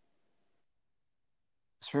just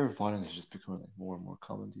this fear of violence is just becoming like more and more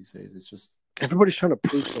common these days. It's just Everybody's trying to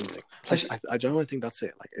prove something. Like actually, I genuinely think that's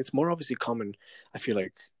it. Like it's more obviously common. I feel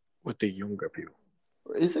like with the younger people.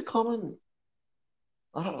 is it common?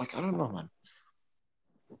 I don't know, man.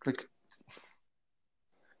 Like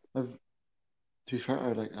I've to be fair,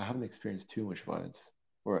 I haven't experienced too much violence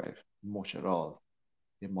or much at all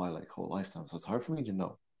in my like whole lifetime. So it's hard for me to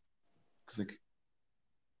know because like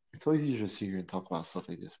it's always easier to sit here and talk about stuff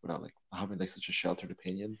like this without like having like such a sheltered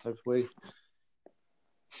opinion type of way.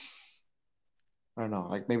 I don't know.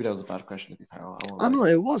 Like maybe that was a bad question to be fair. I won't I lie. know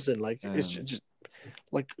it wasn't like it's Um, just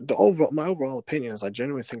like my overall opinion is I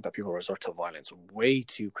genuinely think that people resort to violence way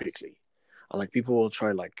too quickly, and like people will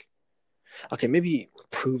try like okay maybe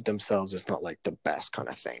prove themselves is not like the best kind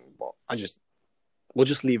of thing, but we'll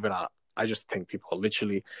just leave it at I just think people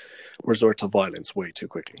literally resort to violence way too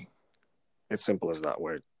quickly. It's simple as that.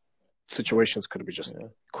 Where situations could be just yeah,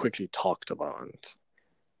 quickly talked about and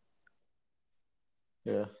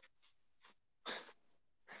yeah.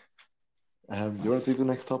 Do you want to take the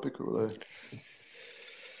next topic or will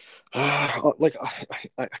like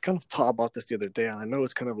I kind of thought about this the other day, and I know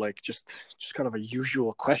it's kind of like just kind of a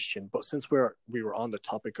usual question, but since we were on the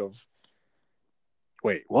topic of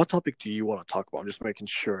wait, what topic do you want to talk about? I'm just making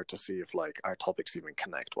sure to see if like our topics even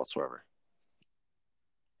connect whatsoever.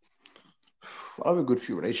 I have a good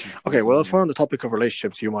few relationship Okay, ones well on if we're here. on the topic of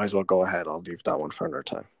relationships, you might as well go ahead. I'll leave that one for another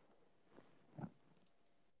time.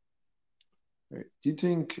 Right. Do you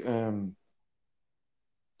think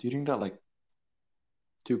that like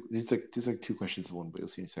these like two questions in one, but you'll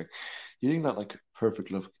see in a sec. Do you think that like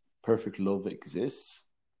perfect love exists?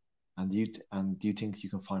 And do you think you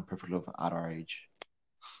can find perfect love at our age?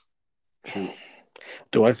 True.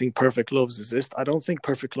 Do I think perfect loves exist? I don't think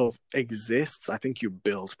perfect love exists. I think you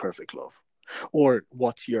build perfect love. Or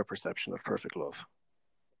what's your perception of perfect love?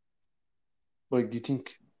 Like, do you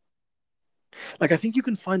think Like I think you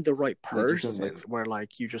can find the right like you can person where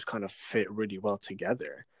like you just kind of fit really well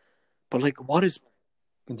together. But like what is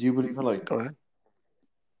do you believe in go ahead.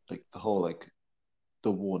 like the whole like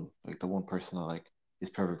the one person that like is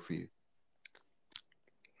perfect for you?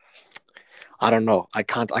 I don't know. I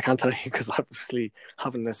can't tell you because I obviously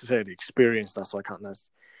haven't necessarily experienced that, so I can't necessarily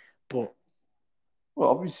but Well,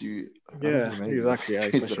 obviously, I don't yeah, think many people have exactly. Yeah,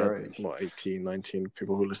 experienced at especially at our age. what 18, 19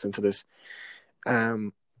 people who listen to this.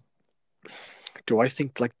 Um do I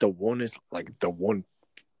think like the one is like the one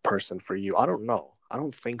person for you? I don't know. I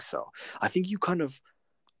don't think so. I think you kind of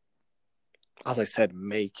as I said,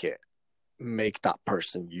 make that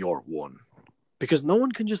person your one. Because no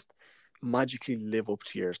one can just magically live up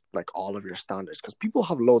to your like all of your standards. Because people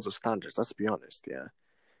have loads of standards, let's be honest, yeah.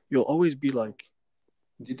 You'll always be like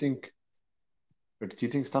Do you think, or do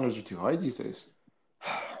you think standards are too high these days?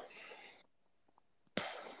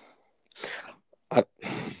 I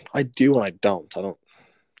I do and I don't. I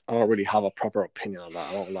don't really have a proper opinion on that.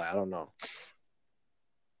 I won't lie, I don't know.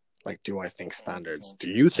 Like, do I think standards? Do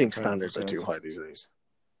you think Fair enough. standards are Okay, too high these days?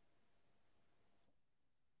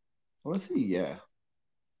 honestly, yeah.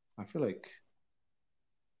 I feel like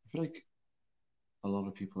I feel like a lot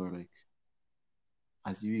of people are like,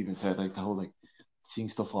 as you even said, like the whole like seeing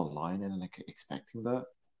stuff online and like expecting that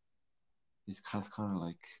is kind of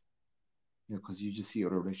like because you just see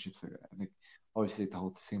other relationships like obviously the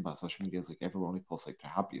whole thing about social media is like everyone only posts like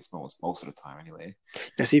their happiest moments most of the time anyway.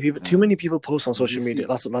 Yeah, see, people too many people post on You social just media. see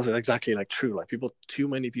That's exactly like true. Like people, too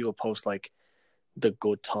many people post like the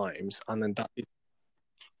good times, and then that.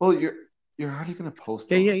 well you're hardly gonna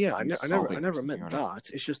post on like Yeah. you I sobbing or never something meant or like that.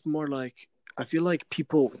 It's just more like I feel like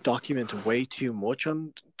people document way too much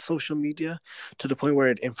on social media to the point where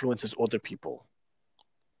it influences other people.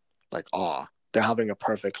 Like, they're having a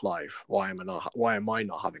perfect life. Why am I not? Why am I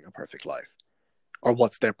not having a perfect life? Or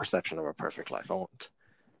what's their perception of a perfect life? I won't.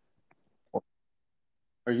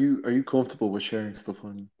 are you comfortable with sharing stuff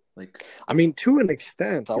on like I mean, to an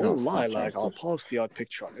extent, I won't lie. Snapchat and Like, I'll stuff? post the odd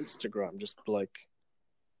picture on Instagram, just like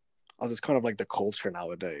as it's kind of like the culture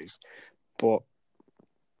nowadays. But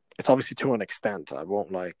it's obviously to an extent. I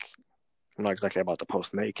won't like. I'm not exactly about to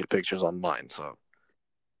post naked pictures online, so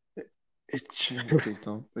Please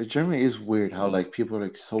don't. It generally is weird how like people are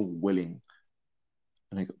like so willing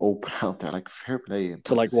and like open out there, like fair play,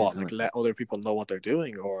 to but at the like same what? time, Like it's let like, other people know what they're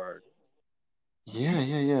doing, or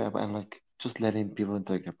yeah, but and like just letting people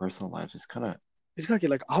into like their personal lives is kind of exactly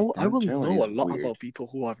like like I that will generally know a is lot weird. about people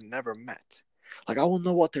who I've never met. Like I will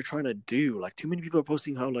know what they're trying to do. Like too many people are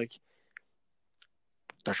posting how like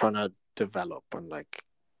they're trying to develop and like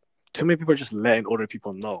too many people are just letting other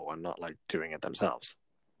people know and not like doing it themselves.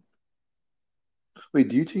 Wait,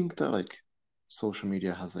 do you think that like social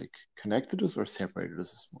media has like connected us or separated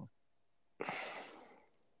us more?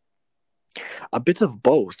 A bit of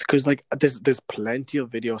both, because like there's plenty of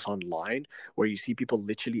videos online where you see people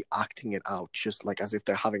literally acting it out, just like as if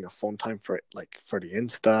they're having a fun time for it, like for the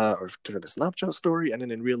Insta or for the Snapchat story, and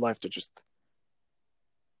then in real life they're just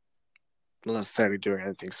not necessarily doing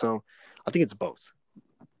anything. So I think it's both.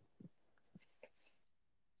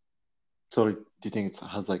 So like, do you think it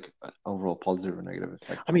has like an overall positive or negative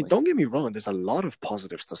effect I on mean, like don't get me wrong, there's a lot of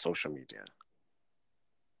positives to social media.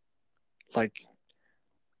 Like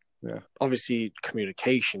yeah. obviously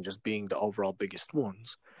communication just being the overall biggest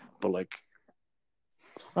ones, but like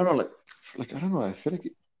I don't know, like I don't know. I feel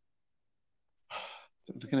like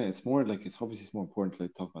it's more like it's obviously it's more important to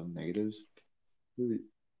like talk about the negatives. Really,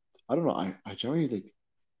 I don't know. I generally like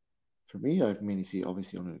for me, I've mainly see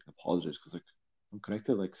obviously only like the positives because like I'm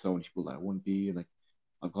connected like so many people that I wouldn't be, and like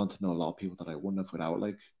I've gone to know a lot of people that I wouldn't have without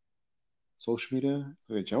like social media.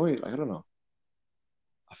 So like generally, like, I don't know.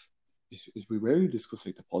 I've, we rarely discuss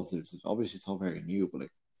like the positives. Obviously, it's all very new, but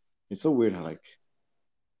like it's so weird how like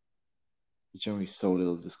it's generally so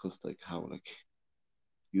little discussed like how like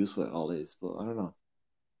useful it all is. But I don't know.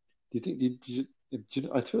 Do you think?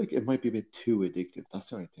 I feel like it might be a bit too addictive. That's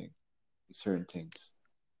the only thing. Like certain things.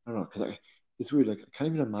 I don't know because it's weird. Like I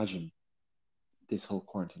can't even imagine this whole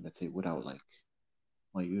quarantine. Let's say without like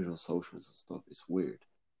my usual socials and stuff. It's weird.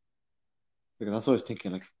 Like that's what I was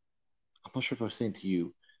thinking. Like I'm not sure if I was saying to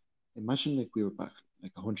you. Imagine like we were back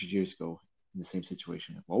like 100 years ago in the same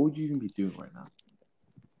situation. Like, what would you even be doing right now?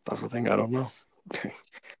 that's the thing. I don't know.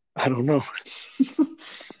 I don't know.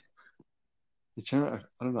 I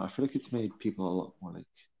don't know. I feel like it's made people a lot more like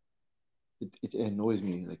it annoys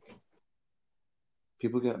me. Like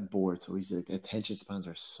people get bored so easily. Like the attention spans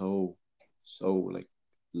are so like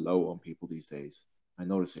low on people these days. I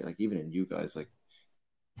notice it. Like even in you guys, like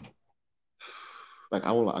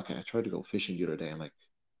I won't. Okay, I tried to go fishing the other day, and like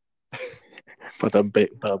But the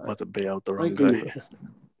bait out the I wrong agree. guy.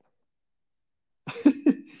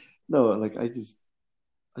 No, like I just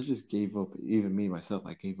gave up. Even me myself,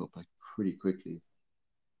 I gave up like pretty quickly.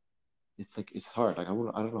 It's like it's hard. Like I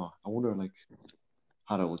don't know. I wonder like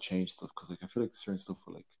how that will change stuff because like I feel like certain stuff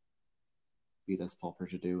will like be less popular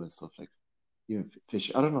to do and stuff like even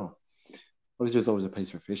fish. I don't know. Obviously, there's always a place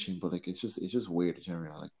for fishing, but like it's just weird in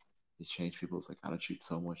general. Like it's changed people's like attitude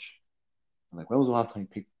so much. And, like when was the last time you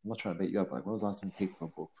picked? I'm not trying to bait you up. But, like when was the last time you picked up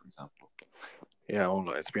a book, for example? Yeah, well,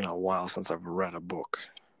 it's been a while since I've read a book.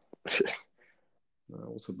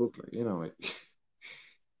 What's a book like? You know, like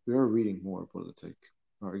we are reading more, but it's like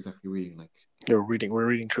not exactly reading. Like We're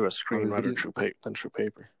reading through a are screen we rather reading? than through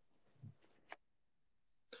paper.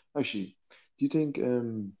 Actually, do you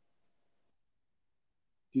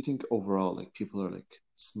think overall like people are like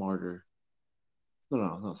smarter?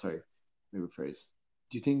 No. Sorry, maybe rephrase.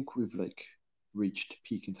 Do you think we've like reached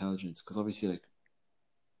peak intelligence? Because obviously, like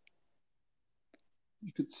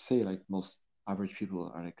you could say like most average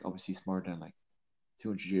people are like obviously smarter than like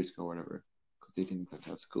 200 years ago or whatever because they didn't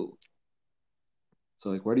exactly have school. So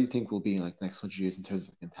like, where do you think we'll be in like the next 100 years in terms of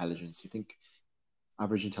like, intelligence? Do you think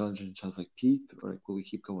average intelligence has like peaked, or like will we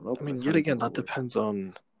keep going up? I Or, mean, like, how yet do you again, think it'll work?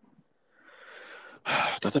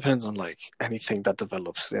 that depends on like anything that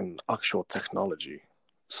develops in actual technology.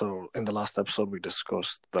 So in the last episode, we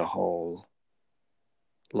discussed the whole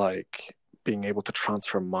like being able to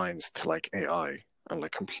transfer minds to like AI and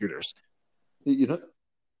like computers. You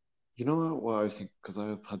know, what I was thinking because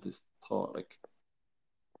I've had this thought like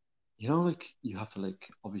like you have to like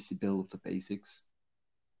obviously build up the basics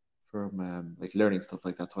from like learning stuff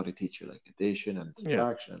like that's why they teach you like addition and Yeah,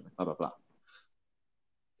 subtraction and blah blah blah.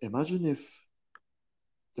 Imagine if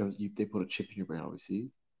they put a chip in your brain, obviously,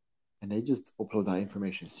 and they just upload that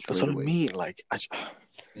information that's straight what I away. mean. And Like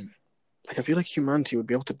I feel like humanity would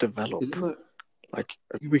be able to develop. isn't that Like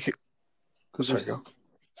we could. because Sorry, go.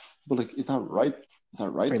 but like is that right? Is that I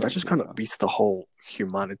right mean, though that to just do kind of that? beats the whole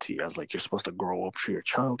humanity as like you're supposed to grow up through your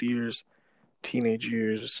child years, teenage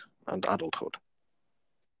years, and adulthood.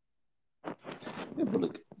 Yeah, but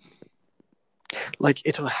like Like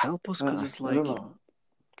it'll help us because it's I don't like know.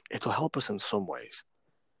 it'll help us in some ways,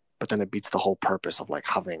 but then it beats the whole purpose of like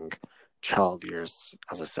having child years,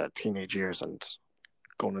 as I said, teenage years, and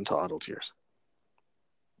going into adult years.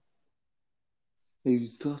 You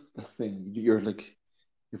still have this thing. You're like,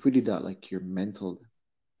 if we did that, like your mental,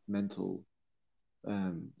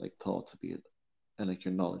 like thoughts would be, and like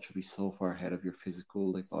your knowledge would be so far ahead of your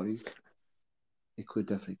physical like body. It could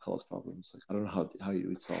definitely cause problems. Like I don't know how you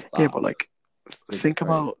would solve that. Yeah, but like, So it's think like,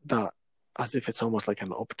 right, about that as if it's almost like an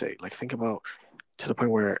update. Like, think about to the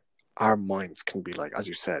point where our minds can be like, as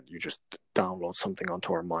you said, you just download something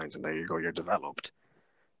onto our minds, and there you go, you're developed.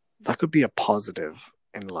 That could be a positive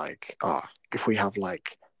in like, if we have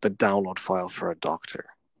like the download file for a doctor.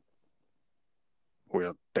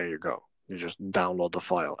 Well, there you go. You just download the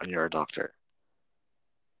file and you're a doctor.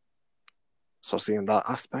 So seeing that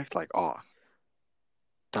aspect, like,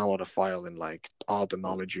 download a file and like all the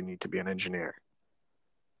knowledge you need to be an engineer.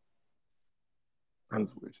 And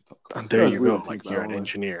there you go, like you're an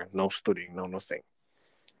engineer, no studying, no nothing.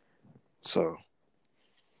 So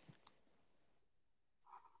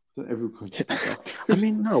everyone could just be a doctor. I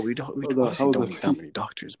mean, no, we obviously don't need that many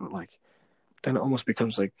doctors, but like then it almost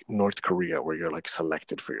becomes like North Korea where you're like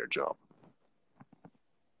selected for your job.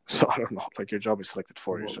 So I don't know, like your job is selected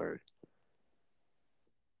for you, sorry.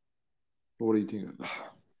 What do you think of that?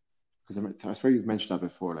 Because I swear you've mentioned that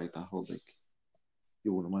before, like that whole like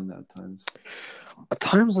you wouldn't mind that at times. At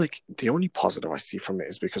times, like the only positive I see from it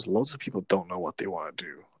is because loads of people don't know what they want to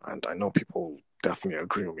do, and I know people definitely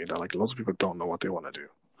agree with me that like loads of people don't know what they want to do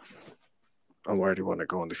and where they want to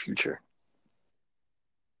go in the future.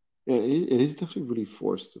 Yeah, it is definitely really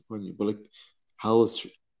forced upon you, but like, how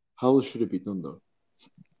should it be done though?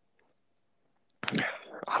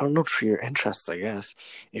 I don't know, through your interests, I guess.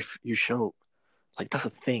 If you show, like, that's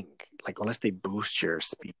a thing. Like, unless they boost your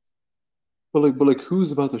speed. But like,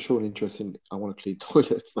 who's about to show an interest in I want to clean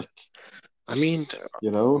toilets? Like, I mean,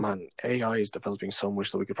 you know, man, AI is developing so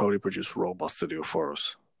much that we could probably produce robots to do it for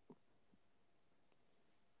us.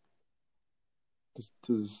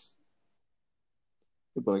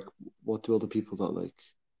 But like, what do other people that like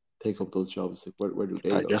take up those jobs? Like, where do they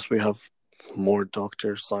go? I guess we have more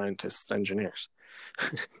doctors, scientists, engineers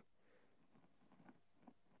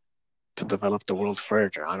to develop the world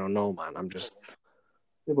further. I don't know, man. I'm just.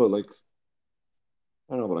 Yeah, but like,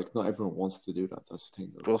 I don't know, but like, not everyone wants to do that. That's the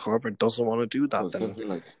thing, though. Well, whoever doesn't want to do that, so then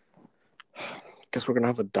like, I guess we're gonna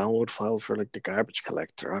have a download file for like the garbage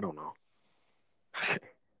collector. I don't know.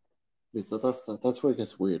 That's where it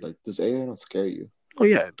gets weird. Like, does AI not scare you? Oh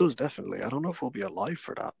yeah, it does definitely. I don't know if we'll be alive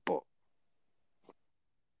for that, but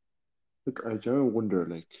look, I generally wonder.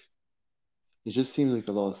 Like, it just seems like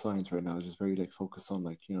a lot of science right now is just very like focused on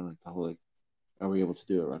like like the whole like, are we able to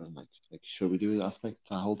do it rather than like should we do the aspect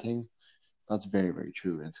that whole thing? That's very very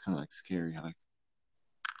true, and it's kind of like scary. Like,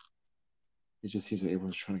 it just seems like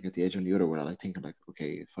everyone's trying to get the edge on the other. Where like thinking like,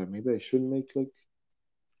 okay, if maybe I shouldn't make like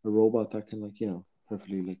a robot that can like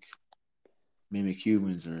perfectly like mimic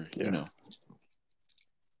humans or that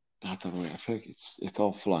way. I feel like it's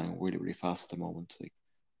all flying really really fast at the moment, like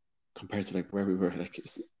compared to like where we were. Like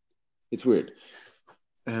it's weird.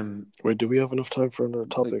 Wait, do we have enough time for another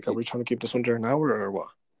topic? Like, are we trying to keep this under an hour or what?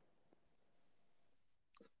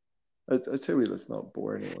 I'd say let's not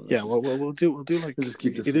bore anyone. Yeah, well, we'll do like just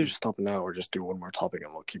keep this. Either just stop now or just do one more topic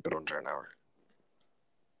and we'll keep it under an hour.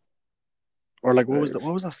 Or like, what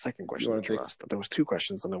was that second question that you asked? There was two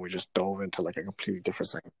questions and then we just dove into like a completely different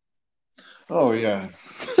segment. Oh yeah,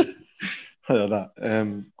 I know that.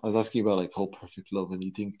 I was asking about like whole perfect love, and do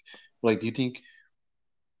you think?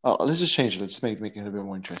 Oh, let's just change it. Let's just make it a bit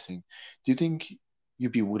more interesting. Do you think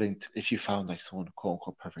you'd be willing to, if you found like someone quote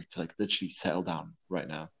unquote perfect, to like literally settle down right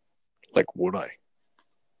now? Like, would I?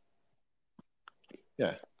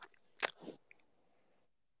 Yeah.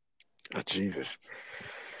 Oh, Jesus.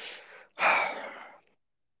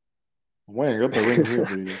 Why I got the ring here,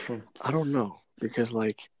 buddy? I don't know. Because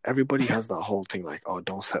like everybody has that whole thing like, oh,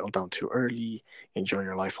 don't settle down too early, enjoy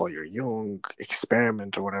your life while you're young,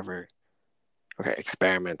 experiment or whatever. Okay,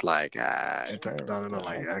 experiment like no,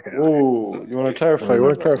 like okay. Oh, you want to clarify?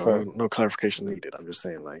 No clarification needed. I'm just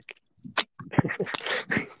saying like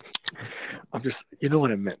I'm just, you know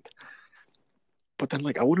what I meant. But then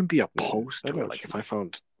like I wouldn't be opposed to it. Like if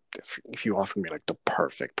you offered me like the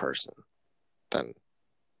perfect person, then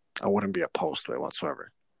I wouldn't be opposed to it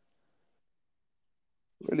whatsoever.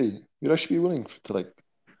 Really? You'd actually be willing to like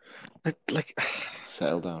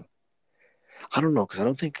settle down? I don't know, because I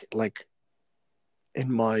don't think like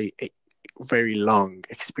in my very long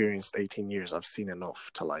experienced 18 years I've seen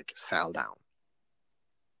enough to like settle down.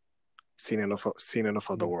 Seen enough of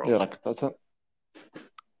the world. Yeah, like that's it.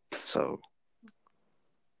 So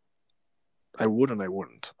I would and I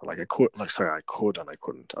wouldn't. Like I could, like sorry, I could and I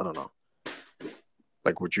couldn't. I don't know.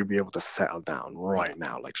 Like, would you be able to settle down right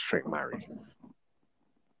now, like straight married?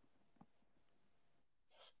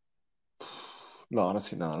 No,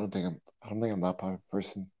 honestly, no. I don't think I'm that type of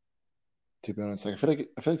person. To be honest, like I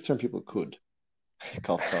feel like certain people could.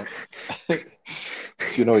 Cough, cough.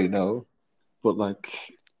 If you know, you know. But like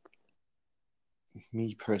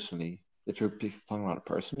me personally, if you're talking about it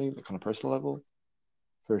personally, like on a personal level,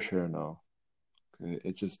 for sure, no.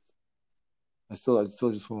 It just, I still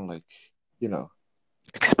just want to like, you know,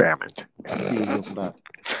 Experiment. you up for that.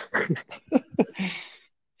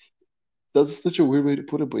 That's such a weird way to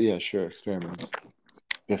put it, but yeah, sure, experiment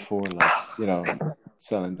before like, you know,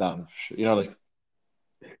 selling down for sure. You know, like,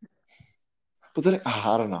 but then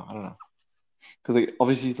I don't know, because like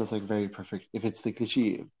obviously that's like very perfect. If it's like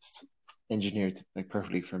literally engineered like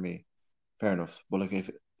perfectly for me, fair enough. But like if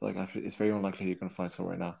like I feel it's very unlikely you're gonna find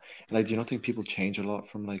somewhere now. And like, do you not think people change a lot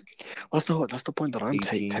from like That's the point that I'm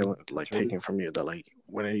 18, 30? taking from you. That like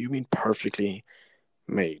when you mean perfectly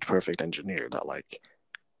made, perfect engineered, that like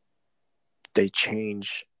they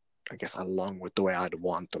change, I guess, along with the way I'd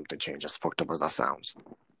want them to change. As fucked up as that sounds.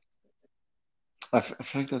 I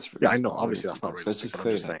feel like Yeah, I that's know. not Obviously, realistic that's not though. So let's realistic, just but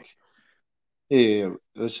I'm say just saying. like yeah.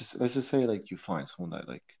 Let's just say like you find someone that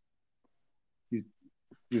like you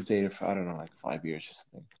you've dated for I don't know like 5 years or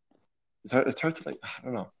something. It's hard to like I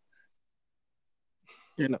don't know.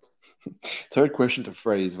 You know. It's a hard question to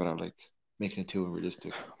phrase without like making it too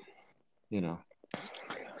unrealistic. You know.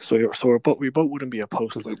 So we both wouldn't be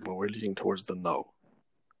opposed to it, Like, but we're leaning towards the no.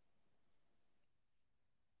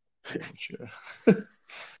 pretty much, yeah.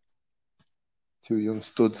 Two young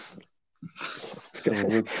studs. So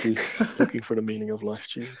we'll see. Looking for the meaning of life,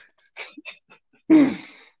 Jesus.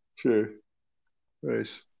 Sure.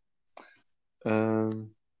 Right.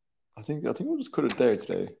 I think we'll just cut it there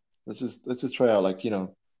today. Let's just try out like, you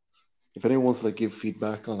know, if anyone wants to like give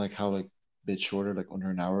feedback on like how like a bit shorter, like under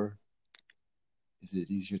an hour, is it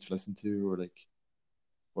easier to listen to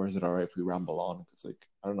or is it all right if we ramble on? Because like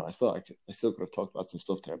I don't know, I still could have talked about some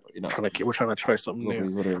stuff there, but you know, We're trying to try something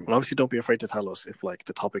new. And obviously, don't be afraid to tell us if like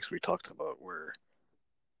the topics we talked about were.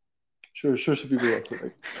 Sure, some people want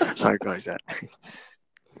to like. Sorry, guys. Yeah.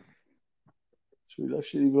 Should we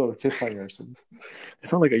actually leave it on a cliffhanger or something?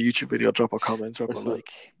 It's not like a YouTube video. Drop a comment, drop a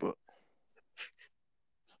like, but.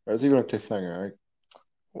 Or let's leave it on a cliffhanger, all right?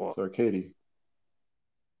 What? So, Katie,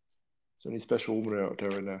 is there any special woman out there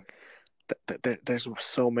right now? There's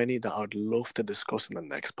so many that I'd love to discuss in the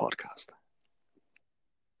next podcast.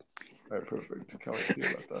 All right, perfect. Can't wait to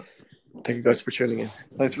hear about that. Thank you guys for tuning in.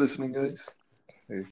 Thanks for listening, guys.